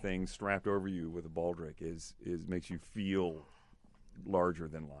around with that thing strapped over you with a baldric is makes you feel larger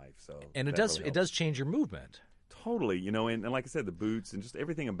than life. So and it does change your movement totally. And like I said, the boots and just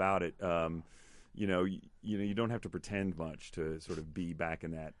everything about it. You don't have to pretend much to sort of be back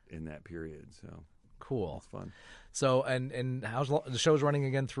in that period. So cool, it's fun. So and how's the show's running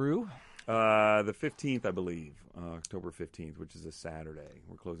again through? The 15th, I believe, October 15th, which is a Saturday.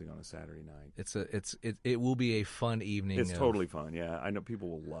 We're closing on a Saturday night. It will be a fun evening. It's totally fun. Yeah, I know people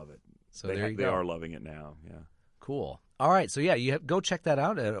will love it. So they are loving it now. Yeah. Cool. All right. So yeah, go check that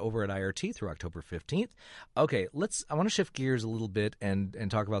out over at IRT through October 15th. Okay, I want to shift gears a little bit and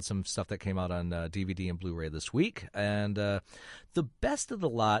talk about some stuff that came out on DVD and Blu-ray this week. And the best of the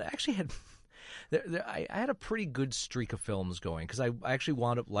lot actually had. I had a pretty good streak of films going because I actually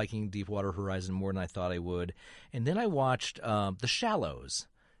wound up liking Deepwater Horizon more than I thought I would. And then I watched The Shallows.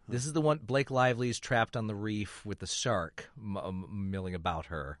 This is the one Blake Lively's trapped on the reef with the shark milling about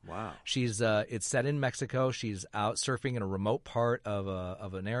her. Wow. It's set in Mexico. She's out surfing in a remote part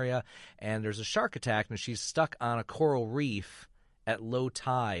of an area, and there's a shark attack, and she's stuck on a coral reef at low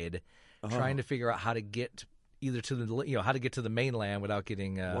tide, trying to figure out how to get either to the how to get to the mainland without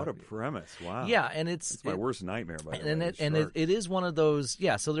getting what a premise. Wow. Yeah, and it's my worst nightmare, by the way. And it is one of those.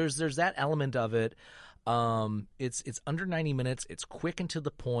 Yeah, so there's that element of it. It's under 90 minutes. It's quick and to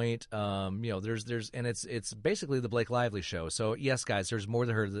the point. It's basically the Blake Lively show. So yes, guys, there's more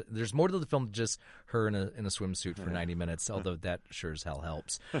to her. There's more to the film than just her in a swimsuit for 90 minutes. Although that sure as hell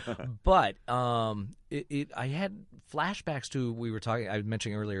helps. But I had flashbacks to I was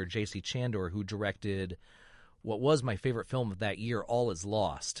mentioning earlier J.C. Chandor, who directed what was my favorite film of that year, All Is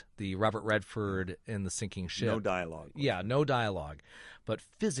Lost, the Robert Redford in the sinking ship. No dialogue. Yeah, no dialogue. but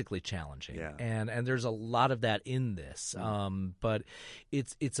physically challenging. Yeah. And there's a lot of that in this. But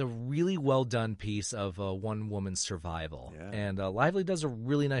it's a really well done piece of one woman's survival. Yeah. And Lively does a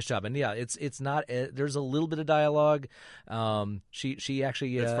really nice job. And yeah, it's not there's a little bit of dialogue. She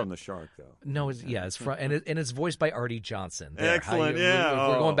actually It's from The Shark, though. no, it's from and it's voiced by Artie Johnson. There. Excellent, yeah.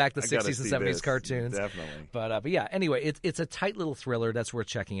 We're going back to I gotta 60s and see 70s this. cartoons. Definitely. But yeah, anyway, it's a tight little thriller that's worth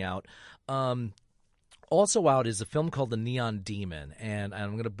checking out. Also out is a film called The Neon Demon, and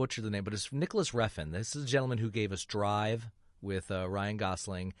I'm going to butcher the name, but it's Nicholas Refn. This is a gentleman who gave us Drive with Ryan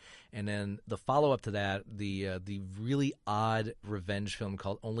Gosling, and then the follow-up to that, the really odd revenge film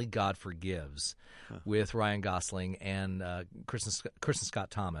called Only God Forgives with Ryan Gosling and Kristen Scott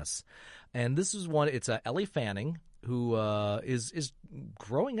Thomas. And this is one, it's Ellie Fanning, who is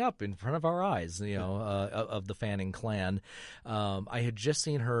growing up in front of our eyes, of the Fanning clan. I had just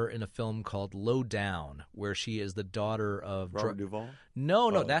seen her in a film called Low Down, where she is the daughter of Robert Duvall?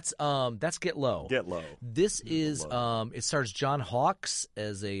 No, that's Get Low. Get Low. This is it stars John Hawkes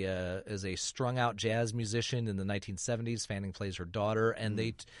as a strung out jazz musician in the 1970s. Fanning plays her daughter, and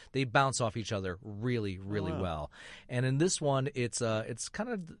they bounce off each other really well. And in this one, it's kind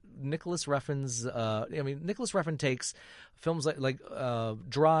of Nicholas Refn's. Nicholas Refn takes films like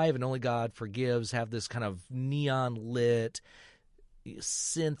Drive and Only God Forgives, have this kind of neon lit,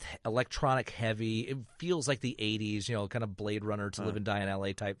 synth electronic heavy. It feels like the 80s, kind of Blade Runner, To Live and Die in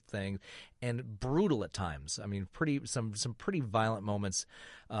LA type thing, and brutal at times. I mean, some pretty violent moments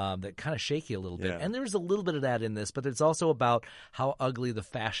that kind of shake you a little bit. Yeah. And there's a little bit of that in this, but it's also about how ugly the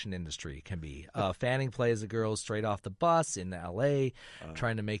fashion industry can be. Fanning plays a girl straight off the bus in LA,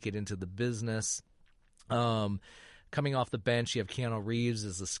 trying to make it into the business. Coming off the bench, you have Keanu Reeves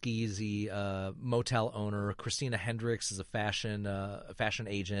as a skeezy motel owner. Christina Hendricks is a fashion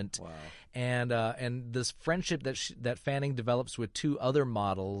agent. Wow. And this friendship that Fanning develops with two other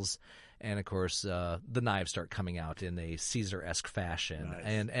models, and of course the knives start coming out in a Caesar-esque fashion.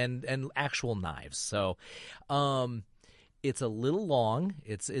 Nice. and actual knives. So it's a little long.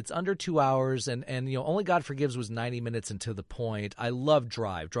 It's under 2 hours, and Only God Forgives was 90 minutes and to the point. I love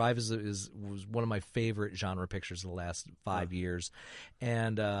Drive. Drive was one of my favorite genre pictures of the last 5 years,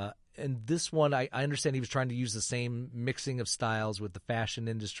 and this one I understand he was trying to use the same mixing of styles with the fashion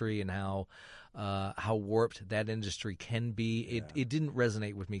industry and how warped that industry can be. It didn't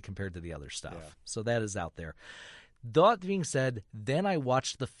resonate with me compared to the other stuff. So that is out there. That being said, then I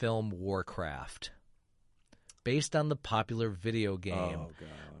watched the film Warcraft, based on the popular video game. Oh,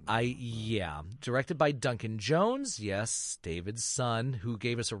 God. Directed by Duncan Jones, yes, David's son, who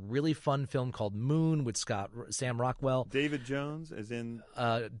gave us a really fun film called Moon with Sam Rockwell. David Jones, as in?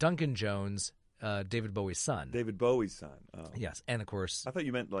 Duncan Jones, David Bowie's son. David Bowie's son. Oh. Yes, and of course... I thought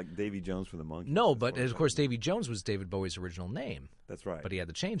you meant like Davy Jones from the Monkees. No, but of course Davy Jones was David Bowie's original name. That's right. But he had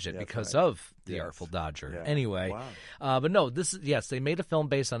to change it because of the Artful Dodger. Yeah. Anyway, but no, they made a film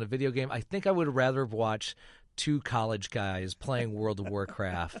based on a video game. I think I would rather have watched two college guys playing World of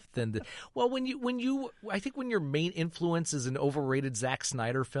Warcraft than when your main influence is an overrated Zack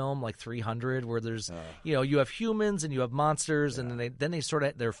Snyder film like 300, where there's you have humans and you have monsters, and then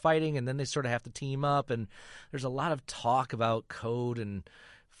they're fighting, and then they sort of have to team up, and there's a lot of talk about code and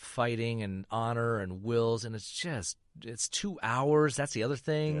fighting and honor and wills, and it's 2 hours. That's the other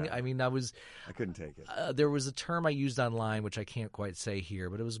thing. I mean, I couldn't take it. There was a term I used online, which I can't quite say here,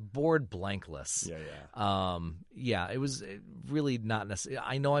 but it was bored blankless. It was really not necessary.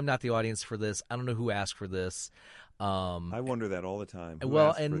 I know I'm not the audience for this. I don't know who asked for this. I wonder that all the time.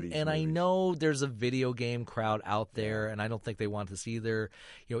 And I know there's a video game crowd out there, and I don't think they want this either.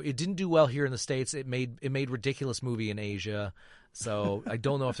 It didn't do well here in the States. It made ridiculous movie in Asia. So I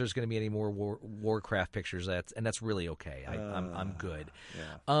don't know if there's going to be any more Warcraft pictures. That's really okay. I'm good.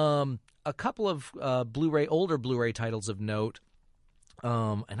 A couple of older Blu-ray titles of note,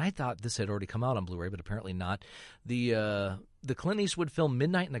 and I thought this had already come out on Blu-ray, but apparently not. The Clint Eastwood film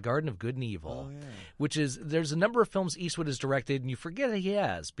Midnight in the Garden of Good and Evil, which is, there's a number of films Eastwood has directed, and you forget that he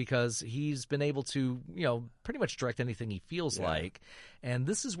has, because he's been able to, pretty much direct anything he feels like. And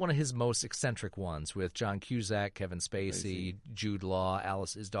this is one of his most eccentric ones, with John Cusack, Kevin Spacey, Jude Law,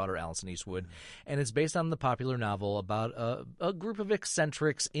 his daughter Allison Eastwood. And it's based on the popular novel about a group of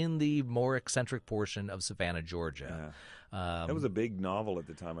eccentrics in the more eccentric portion of Savannah, Georgia. That was a big novel at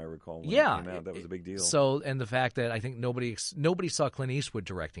the time, I recall. When it came out. That was a big deal. So, and the fact that I think nobody saw Clint Eastwood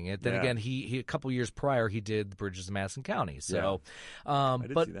directing it. Then again, he a couple years prior he did Bridges of Madison County. So, I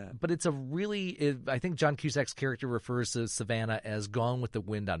did see that. But it's a really, I think John Cusack's character refers to Savannah as Gone with the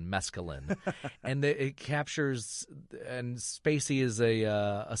Wind on mescaline, and it captures. And Spacey is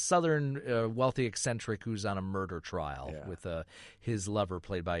a Southern wealthy eccentric who's on a murder trial with his lover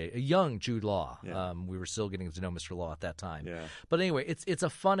played by a young Jude Law. Yeah. We were still getting to know Mr. Law at that time. Yeah. But anyway, it's a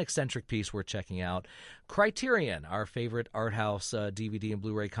fun eccentric piece worth checking out. Criterion, our favorite art house DVD and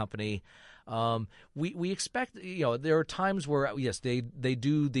Blu-ray company. We expect, there are times where yes they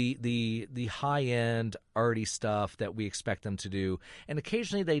do the high end arty stuff that we expect them to do, and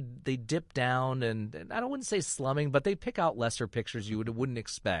occasionally they dip down and I wouldn't say slumming, but they pick out lesser pictures you wouldn't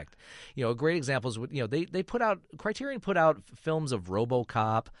expect. A great example is Criterion put out films of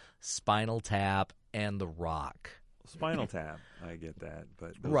RoboCop, Spinal Tap, and The Rock. Spinal Tap, I get that,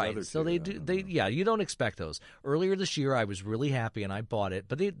 but those right. Other so two, you don't expect those. Earlier this year, I was really happy and I bought it,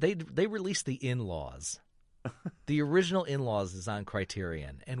 but they released the In-Laws. The original In-Laws is on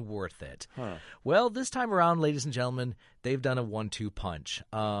Criterion and worth it. Huh. Well, this time around, ladies and gentlemen, they've done a 1-2 punch.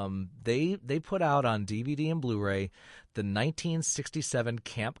 They put out on DVD and Blu-ray the 1967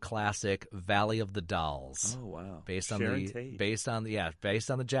 camp classic Valley of the Dolls. Oh wow! Based on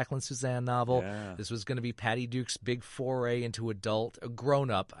the Jacqueline Suzanne novel. Yeah. This was going to be Patty Duke's big foray into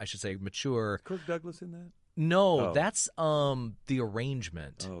grown-up, I should say, mature. Is Kirk Douglas in that? No, that's the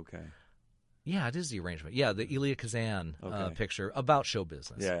arrangement. Oh, okay. Yeah, it is the arrangement. Yeah, the Elia Kazan picture about show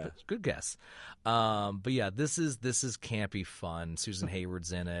business. Yeah. Good guess. But yeah, this is campy fun. Susan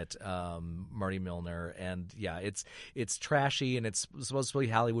Hayward's in it, Marty Milner, and yeah, it's trashy and it's supposed to be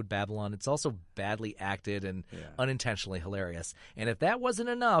Hollywood Babylon. It's also badly acted and unintentionally hilarious. And if that wasn't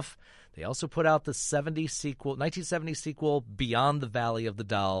enough, they also put out the 1970 sequel Beyond the Valley of the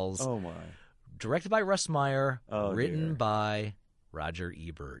Dolls. Oh my! Directed by Russ Meyer, written by Roger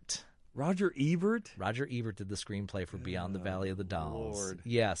Ebert. Roger Ebert? Roger Ebert did the screenplay for Beyond the Valley of the Dolls. Lord.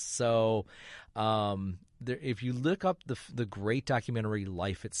 Yes. So if you look up the great documentary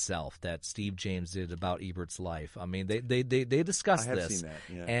Life Itself that Steve James did about Ebert's life, I mean, they discussed this. I have seen that,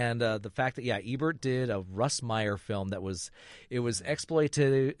 yeah. And the fact that, Ebert did a Russ Meyer film that was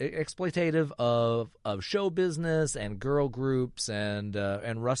exploitative of show business and girl groups. And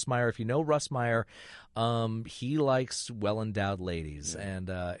Russ Meyer, if you know Russ Meyer, he likes well-endowed ladies, and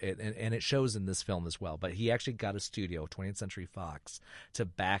it shows in this film as well. But he actually got a studio, 20th Century Fox, to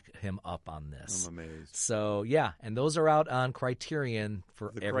back him up on this. I'm amazed. So and those are out on Criterion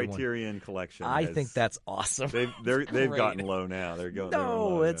for the everyone. Criterion collection. I think that's awesome. They've gotten low now. They're going.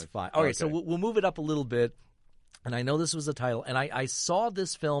 No, it's fine. All right, so we'll move it up a little bit. And I know this was the title, and I saw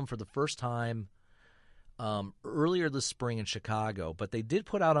this film for the first time earlier this spring in Chicago, but they did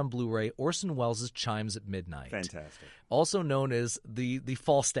put out on Blu-ray Orson Welles' Chimes at Midnight. Fantastic. Also known as the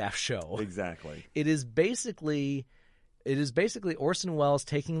Falstaff Show. Exactly. It is basically Orson Welles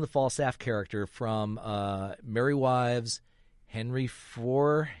taking the Falstaff character from Merry Wives, Henry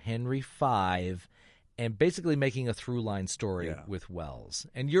IV, Henry V, and basically making a through-line story with Welles.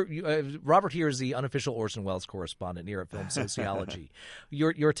 And Robert here is the unofficial Orson Welles correspondent here at Film Soceyology.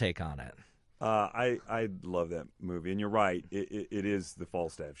 Your take on it? I love that movie, and you're right. It is the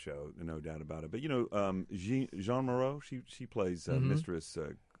Falstaff Show, no doubt about it. But Jean Moreau, she plays Mistress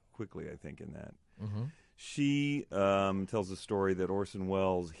Quickly, I think, in that. Mm-hmm. She tells the story that Orson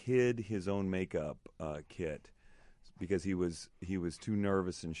Welles hid his own makeup kit because he was too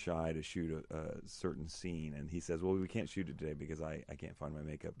nervous and shy to shoot a certain scene, and he says, "Well, we can't shoot it today because I can't find my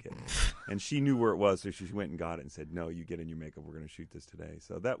makeup kit." And she knew where it was, so she went and got it and said, "No, you get in your makeup. We're going to shoot this today."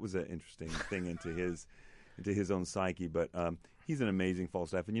 So that was an interesting thing into his own psyche. But he's an amazing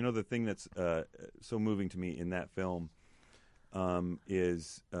Falstaff, and the thing that's so moving to me in that film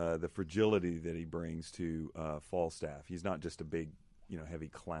is the fragility that he brings to Falstaff. He's not just a big heavy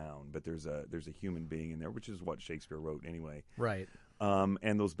clown, but there's a human being in there, which is what Shakespeare wrote anyway. Right.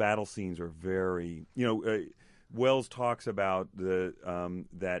 And those battle scenes are very, Wells talks about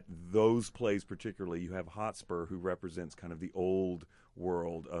that those plays particularly, you have Hotspur, who represents kind of the old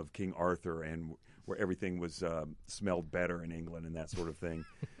world of King Arthur, and where everything was smelled better in England and that sort of thing.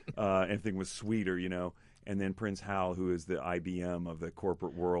 Everything was sweeter, And then Prince Hal, who is the IBM of the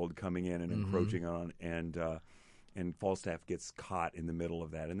corporate world, coming in and encroaching on, and Falstaff gets caught in the middle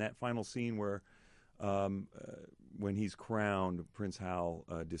of that. And that final scene where, when he's crowned, Prince Hal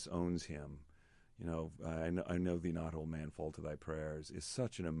disowns him. I know thee not, old man, fall to thy prayers, is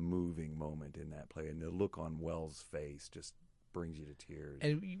such a moving moment in that play. And the look on Wells' face just brings you to tears.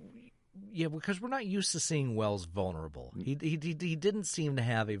 And Yeah, because we're not used to seeing Welles vulnerable. He didn't seem to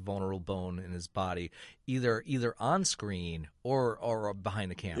have a vulnerable bone in his body, either on screen or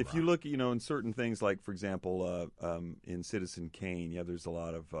behind the camera. If you look, in certain things, like for example, in Citizen Kane, there's a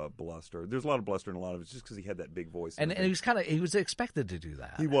lot of bluster. There's a lot of bluster, and a lot of it's just because he had that big voice. And he was expected to do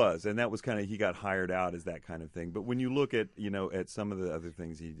that. He was, and that was he got hired out as that kind of thing. But when you look at at some of the other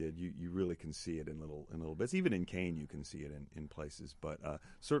things he did, you really can see it in little bits. Even in Kane, you can see it in places. But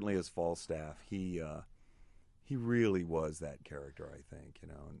certainly as Falstaff, he really was that character, I think,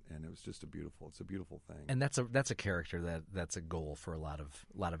 and it was just it's a beautiful thing. And that's a character that's a goal for a lot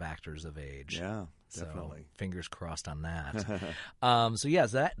of actors of age. Yeah, definitely. So, fingers crossed on that. So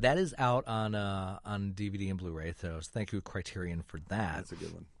yes, that is out on DVD and Blu-ray. So thank you, Criterion, for that. That's a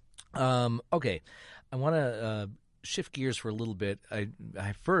good one. Okay, I want to shift gears for a little bit. I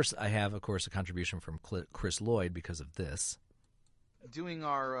have, of course, a contribution from Chris Lloyd because of this. Doing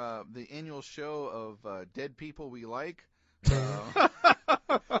our the annual show of dead people we like.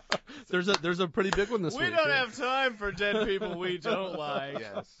 There's a pretty big one this week. We don't have time for dead people we don't like.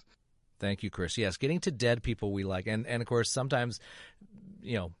 Yes. Thank you, Chris. Yes, getting to dead people we like, and of course sometimes,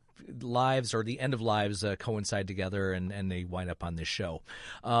 lives or the end of lives coincide together, and they wind up on this show.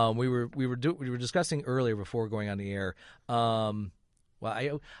 We were discussing earlier before going on the air.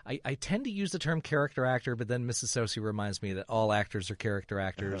 Well, I tend to use the term character actor, but then Mrs. Socey reminds me that all actors are character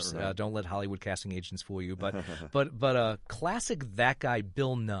actors. Right. Don't let Hollywood casting agents fool you. But classic that guy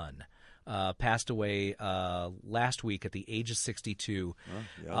Bill Nunn passed away last week at the age of 62.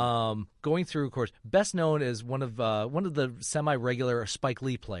 Going through, of course, best known as one of the semi-regular Spike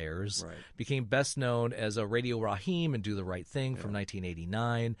Lee players. Right. Became best known as a Radio Raheem and Do the Right Thing from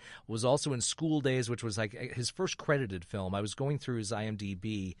 1989. Was also in School Days, which was like his first credited film. I was going through his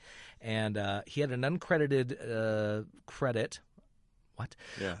IMDb, and he had an uncredited credit. What?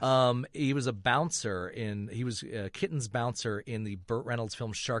 Yes. He was a bouncer he was Kitten's bouncer in the Burt Reynolds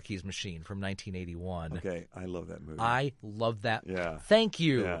film Sharky's Machine from 1981. Okay, I love that movie. I love that. Yeah. Thank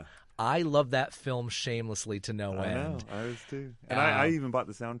you. Yeah. I love that film shamelessly to no end. I know, I was too. And I even bought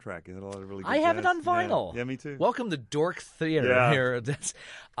the soundtrack. It had a lot of really good I have it jazz. on vinyl. Yeah, me too. Welcome to Dork Theater here.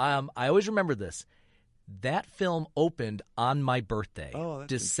 I always remember this. That film opened on my birthday,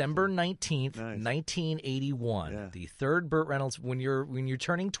 December 19th, 1981. Yeah. The third Burt Reynolds. When you're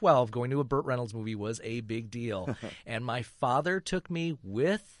turning 12, going to a Burt Reynolds movie was a big deal. And my father took me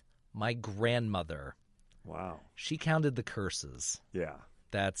with my grandmother. Wow. She counted the curses. Yeah.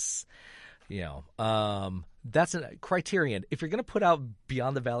 That's that's a Criterion. If you're going to put out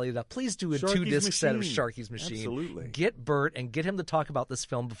Beyond the Valley of Death, please do a Sharky's 2-disc set of Sharky's Machine. Absolutely. Get Burt and get him to talk about this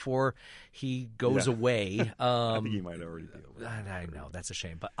film before he goes away. I think he might already be over. I know, that's a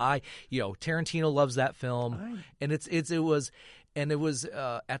shame, but Tarantino loves that film, and it was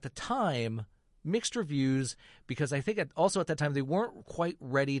at the time mixed reviews because I think also at that time they weren't quite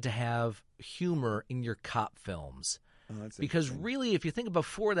ready to have humor in your cop films. Because really, if you think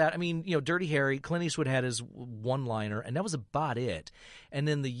before that, I mean, Dirty Harry, Clint Eastwood had his one-liner, and that was about it. And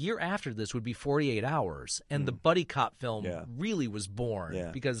then the year after this would be 48 Hours, and the buddy cop film really was born.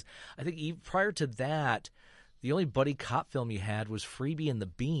 Yeah. Because I think prior to that, the only buddy cop film you had was Freebie and the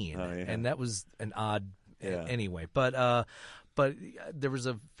Bean, and that was an odd anyway. But there was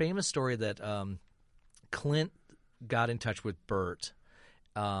a famous story that Clint got in touch with Burt.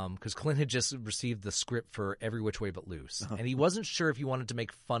 Because Clint had just received the script for Every Which Way But Loose, and he wasn't sure if he wanted to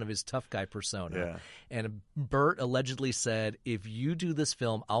make fun of his tough guy persona. Yeah. And Burt allegedly said, "If you do this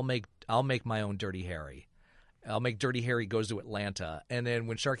film, I'll make my own Dirty Harry. I'll make Dirty Harry Goes to Atlanta." And then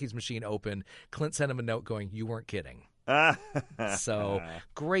when Sharky's Machine opened, Clint sent him a note going, "You weren't kidding." So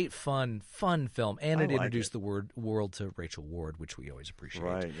great fun film, and it introduced the world to Rachel Ward, which we always appreciate.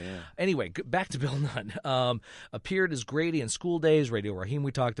 Right, yeah. Anyway, back to Bill Nunn. Appeared as Grady in School Days, Radio Raheem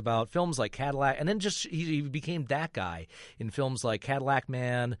we talked about, films like Cadillac, and then just he became that guy in films like Cadillac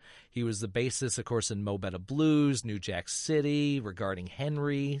Man. He was the bassist, of course, in Mo Better Blues, New Jack City, Regarding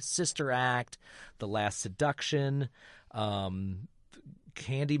Henry, Sister Act, The Last Seduction,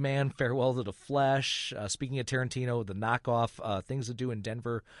 Candyman, Farewell to the Flesh. Speaking of Tarantino, the knockoff Things to Do in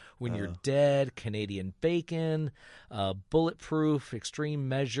Denver When You're Dead, Canadian Bacon, Bulletproof, Extreme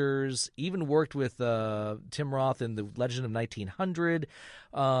Measures. Even worked with Tim Roth in The Legend of 1900.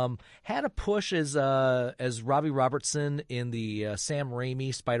 Had a push as Robbie Robertson in the Sam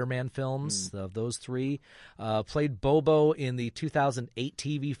Raimi Spider-Man films, of those three. Played Bobo in the 2008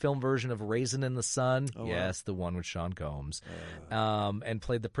 TV film version of Raisin in the Sun. Yes, the one with Sean Combs. And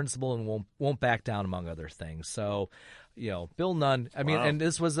played the principal in Won't Back Down, among other things. So Bill Nunn. I mean, Wow. and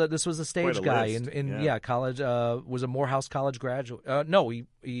this was a stage Quite a guy list. in college. Was a Morehouse College graduate. No, he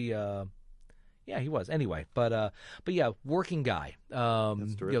was anyway. But yeah, working guy.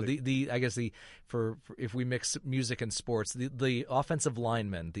 That's terrific. I guess for if we mix music and sports, the offensive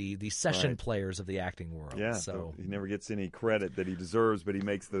linemen, the session players of the acting world. Yeah, so he never gets any credit that he deserves, but he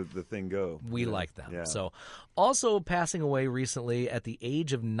makes the thing go. we like them. Yeah. So, also passing away recently at the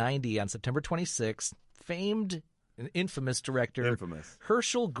age of 90 on September 26th, famed and infamous director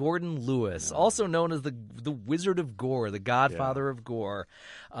Herschel Gordon Lewis, also known as the Wizard of Gore, the Godfather of Gore,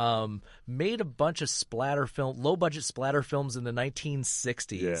 made a bunch of low budget splatter films in the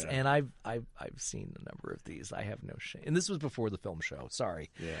 1960s, and I've seen a number of these. I have no shame, and this was before the film show. Sorry.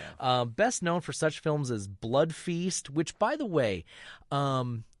 Best known for such films as Blood Feast, which, by the way,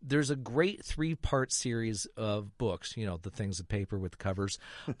 there's a great 3-part series of books, the things of paper with the covers,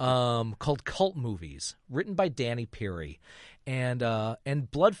 called Cult Movies, written by Danny Perry. And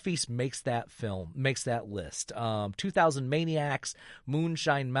Blood Feast makes that list. 2000 Maniacs,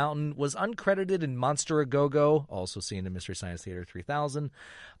 Moonshine Mountain, was uncredited in Monster A Go-Go, also seen in Mystery Science Theater 3000.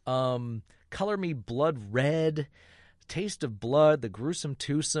 Color Me Blood Red, Taste of Blood, The Gruesome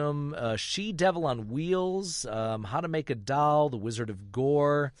Twosome, She-Devil on Wheels, How to Make a Doll, The Wizard of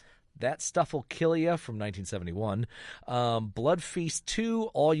Gore, That Stuff'll Kill Ya from 1971, Blood Feast 2,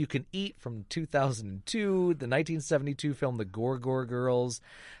 All You Can Eat from 2002, the 1972 film The Gore Girls,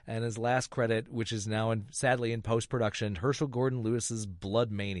 and his last credit, which is now sadly in post-production, Herschel Gordon Lewis's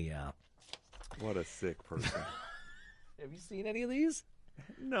Blood Mania. What a sick person. Have you seen any of these?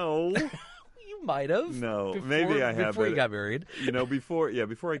 No. You might have. No, maybe I have. Before you got married. Before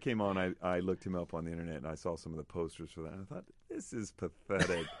I came on, I looked him up on the internet, and I saw some of the posters for that. And I thought, this is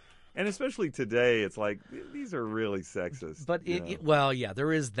pathetic. And especially today, it's like, these are really sexist. But,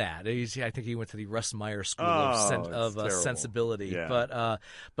 there is that. I think he went to the Russ Meyer School of Sensibility. Yeah.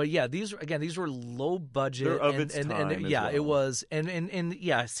 But yeah, these were low budget. They're of its time as well. It was. And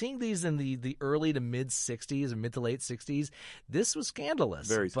seeing these in the early to mid 60s and mid to late 60s, this was scandalous.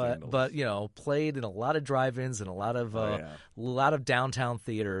 Very scandalous. But played in a lot of drive-ins and a lot of downtown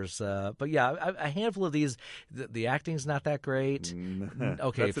theaters. But yeah, a handful of these, the acting's not that great.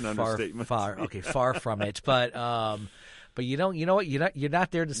 Okay, that's an understatement. Far from it. But you know what? You're not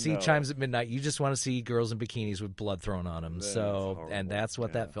there to see Chimes at Midnight. You just want to see girls in bikinis with blood thrown on them. That's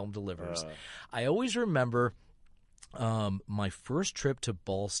what that film delivers. I always remember my first trip to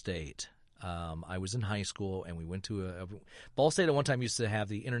Ball State. I was in high school, and we went to Ball State at one time used to have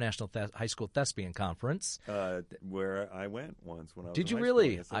the International High School Thespian Conference. Where I went once when I was Did in you high really?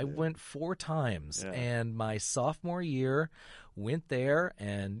 School. Yes, I went 4 times, and my sophomore year went there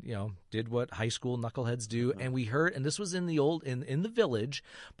and did what high school knuckleheads do, and we heard, and this was in the Village,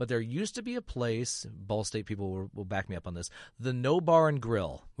 but there used to be a place, Ball State people will back me up on this, the No Bar and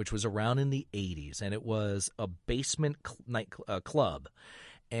Grill, which was around in the 80s, and it was a basement club.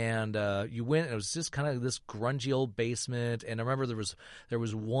 And you went, and it was just kind of this grungy old basement. And I remember there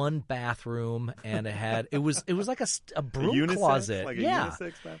was one bathroom, and it was like a broom unisex, closet. like a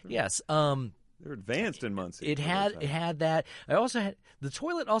unisex bathroom. Yes. They're advanced in Muncie. It had that. I also had the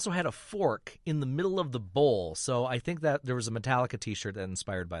toilet. Also had a fork in the middle of the bowl. So I think that there was a Metallica T-shirt that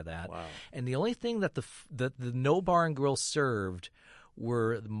inspired by that. Wow. And the only thing that the No Bar and Grill served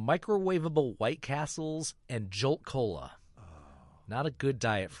were microwavable White Castles and Jolt Cola. Not a good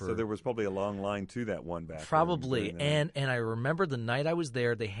diet for. So there was probably a long line to that one bathroom. Probably, and I remember the night I was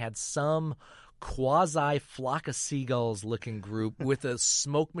there, they had some quasi flock of seagulls looking group with a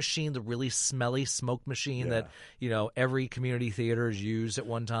smoke machine, the really smelly smoke machine that every community theater has used at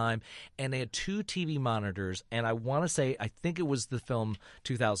one time, and they had 2 TV monitors, and I want to say I think it was the film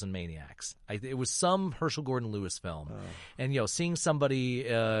 2000 Maniacs. It was some Herschel Gordon Lewis film, and seeing somebody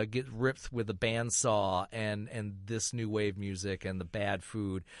get ripped with a bandsaw and this new wave music and the bad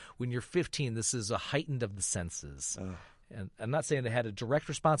food when you're 15, this is a heightened of the senses. And I'm not saying it had a direct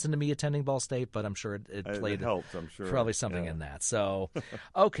response into me attending Ball State, but I'm sure it played. It helped, I'm sure. Probably something in that. So,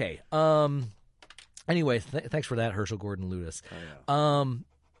 okay. Anyway, thanks for that, Herschel Gordon Lewis.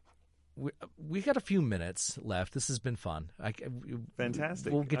 We got a few minutes left. This has been fun.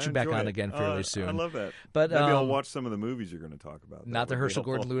 Fantastic. We'll get you back on again fairly soon. I love that. But maybe I'll watch some of the movies you're going to talk about. Not the Herschel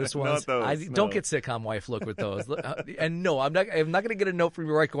Gordon Lewis ones. Not those. Don't get sitcom wife look with those. And no, I'm not going to get a note from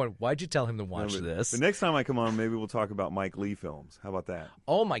you right going, why'd you tell him to watch this? The next time I come on, maybe we'll talk about Mike Leigh films. How about that?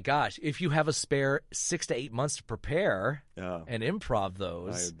 Oh my gosh! If you have a spare 6 to 8 months to prepare and improv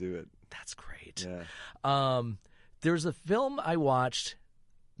those, I would do it. That's great. Yeah. There's a film I watched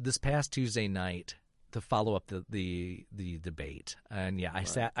this past Tuesday night to follow up the debate, and I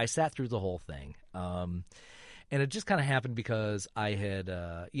sat through the whole thing, And it just kind of happened because I had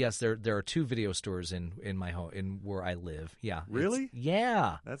yes, there are 2 video stores in my home in where I live. Yeah. Really?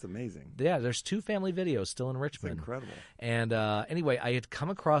 Yeah. That's amazing. Yeah, there's 2 family videos still in Richmond. That's incredible. And anyway, I had come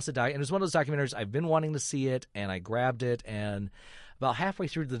across and it was one of those documentaries I've been wanting to see it, and I grabbed it, and about halfway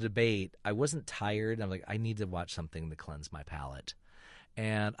through the debate, I wasn't tired. I'm like, I need to watch something to cleanse my palate.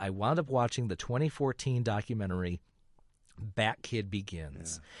 And I wound up watching the 2014 documentary Bat Kid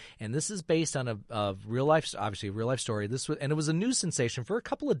Begins. Yeah. And this is based on a real life, obviously a real life story. And it was a news sensation for a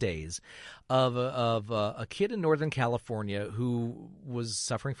couple of days of a kid in Northern California who was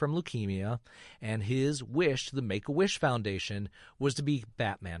suffering from leukemia, and his wish, the Make-A-Wish Foundation, was to be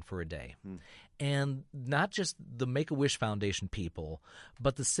Batman for a day. And not just the Make-A-Wish Foundation people,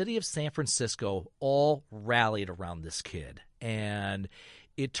 but the city of San Francisco all rallied around this kid. And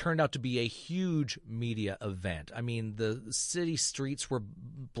it turned out to be a huge media event. I mean, the city streets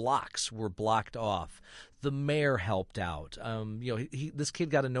blocks were blocked off. The mayor helped out. This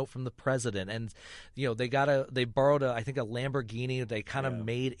kid got a note from the president, and they borrowed I think a Lamborghini. They kind of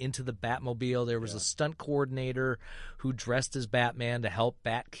made into the Batmobile. There was a stunt coordinator who dressed as Batman to help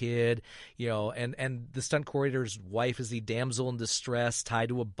Bat Kid. And the stunt coordinator's wife is the damsel in distress tied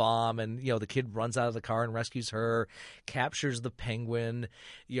to a bomb, and the kid runs out of the car and rescues her, captures the Penguin,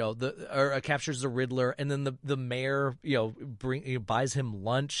 captures the Riddler, and then the mayor buys him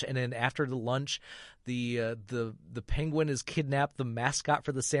lunch, and then after the lunch, the Penguin is kidnapped, the mascot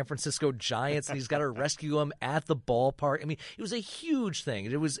for the San Francisco Giants, and he's got to rescue him at the ballpark. I mean, it was a huge thing.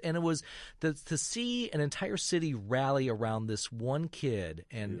 It was to see an entire city rally around this one kid,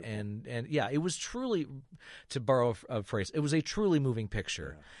 and it was truly, to borrow a phrase, it was a truly moving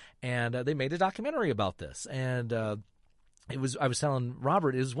picture. Yeah. And they made a documentary about this, and I was telling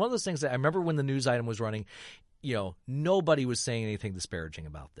Robert, it was one of those things that I remember when the news item was running. Nobody was saying anything disparaging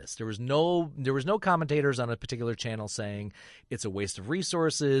about this. There was no commentators on a particular channel saying it's a waste of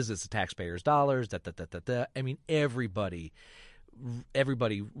resources, it's the taxpayers' dollars, I mean, everybody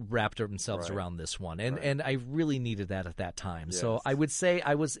wrapped themselves around this one, and I really needed that at that time. Yes. So I would say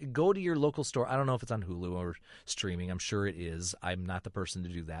go to your local store. I don't know if it's on Hulu or streaming. I'm sure it is. I'm not the person to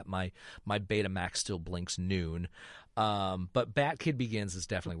do that. My Betamax still blinks noon. But Bat Kid Begins is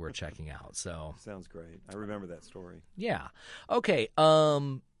definitely worth checking out. So sounds great. I remember that story. Yeah. Okay.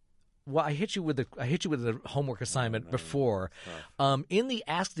 Well, I hit you with the homework assignment before. In the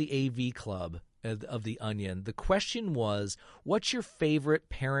Ask the AV Club of The Onion, the question was, what's your favorite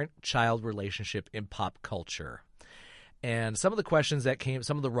parent-child relationship in pop culture? And some of the questions that came,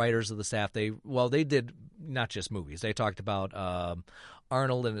 some of the writers of the staff, they did not just movies. They talked about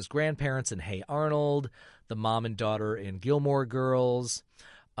Arnold and his grandparents in Hey Arnold, the mom and daughter in Gilmore Girls,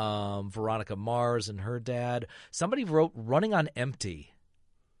 Veronica Mars and her dad. Somebody wrote Running on Empty,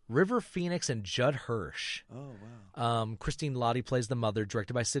 River Phoenix and Judd Hirsch. Oh, wow. Christine Lottie plays the mother,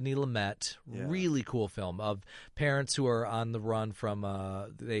 directed by Sidney Lumet. Yeah. Really cool film of parents who are on the run from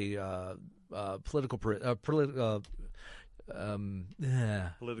political prisoners.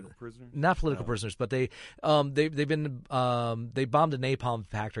 Not political prisoners, but they bombed a napalm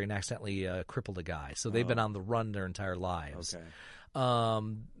factory and accidentally crippled a guy. So they've been on the run their entire lives. Okay.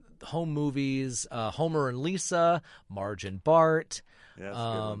 Home movies, Homer and Lisa, Marge and Bart.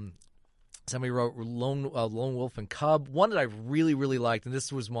 Yeah, somebody wrote Lone Wolf and Cub. One that I really, really liked, and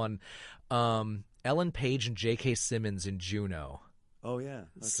this was one, Ellen Page and J.K. Simmons in Juno. Oh, yeah.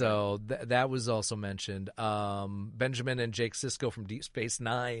 Okay. So that was also mentioned. Benjamin and Jake Sisko from Deep Space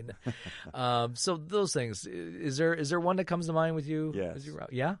Nine. So those things. Is there one that comes to mind with you? Yes.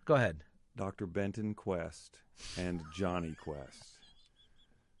 Yeah? Go ahead. Dr. Benton Quest and Johnny Quest.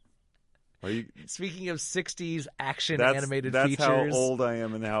 Speaking of 60s action animated features. That's how old I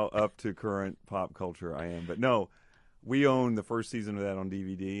am and how up to current pop culture I am. But no, we own the first season of that on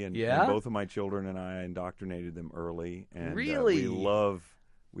DVD, and both of my children and I indoctrinated them early. And really?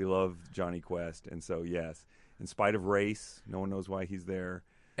 We love Johnny Quest. And so, yes, in spite of race, no one knows why he's there.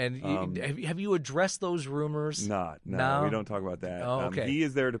 And have you addressed those rumors? No, we don't talk about that. Oh, okay. He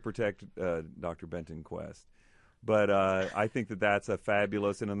is there to protect Dr. Benton Quest. But I think that's a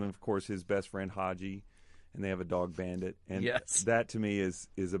fabulous, and then of course his best friend Haji, and they have a dog Bandit, and that to me is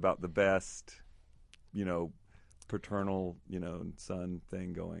about the best, paternal, son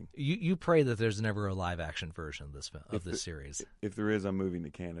thing going. You pray that there's never a live action version of this series. If there is, I'm moving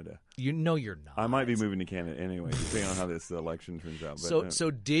to Canada. You're not. I might be moving to Canada anyway, depending on how this election turns out. But, so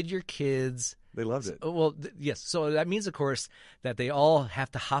did your kids? They loved it. Well, yes. So that means, of course, that they all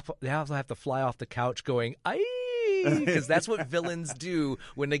have to They also have to fly off the couch, going, "Aye." Because that's what villains do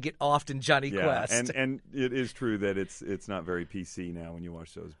when they get offed in Johnny Quest. And it is true that it's not very PC now when you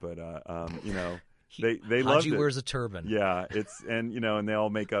watch those, but They loved Haji it. wears a turban. Yeah, and they all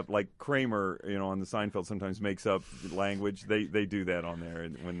make up, like Kramer, on the Seinfeld sometimes makes up language. They do that on there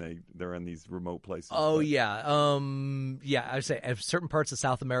when they're in these remote places. Oh yeah, I would say certain parts of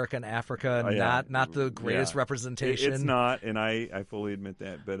South America and Africa, not the greatest representation. It's not, and I fully admit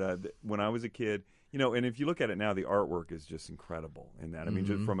that. But when I was a kid, and if you look at it now, the artwork is just incredible in that. I mean,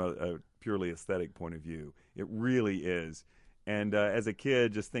 just from a purely aesthetic point of view, it really is. And as a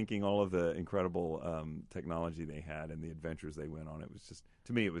kid, just thinking all of the incredible technology they had and the adventures they went on,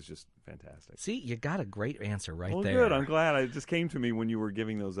 to me, it was just fantastic. See, you got a great answer there. Good. I'm glad. It just came to me when you were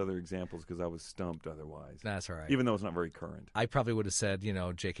giving those other examples because I was stumped otherwise. That's all right. Even though it's not very current. I probably would have said,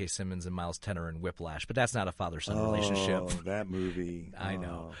 J.K. Simmons and Miles Teller and Whiplash, but that's not a father-son relationship. Oh, that movie. I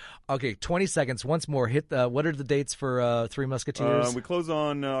know. Okay, 20 seconds. Once more. What are the dates for Three Musketeers? We close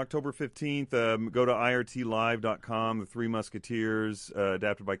on October 15th. Go to irtlive.com. The Three Musketeers,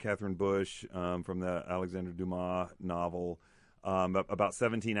 adapted by Catherine Bush from the Alexandre Dumas novel. About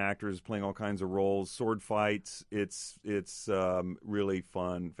 17 actors playing all kinds of roles, sword fights. It's really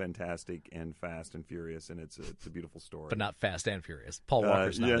fun, fantastic, and fast and furious, and it's a beautiful story. But not Fast and Furious. Paul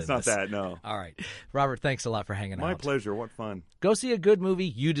Walker's not in it's not this. that, no. All right. Robert, thanks a lot for hanging out. My pleasure. What fun. Go see a good movie.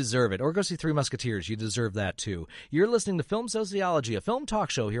 You deserve it. Or go see Three Musketeers. You deserve that, too. You're listening to Film Sociology, a film talk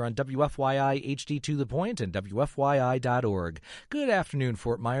show here on WFYI HD to the Point and WFYI.org. Good afternoon,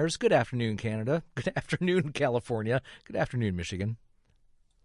 Fort Myers. Good afternoon, Canada. Good afternoon, California. Good afternoon, Michigan.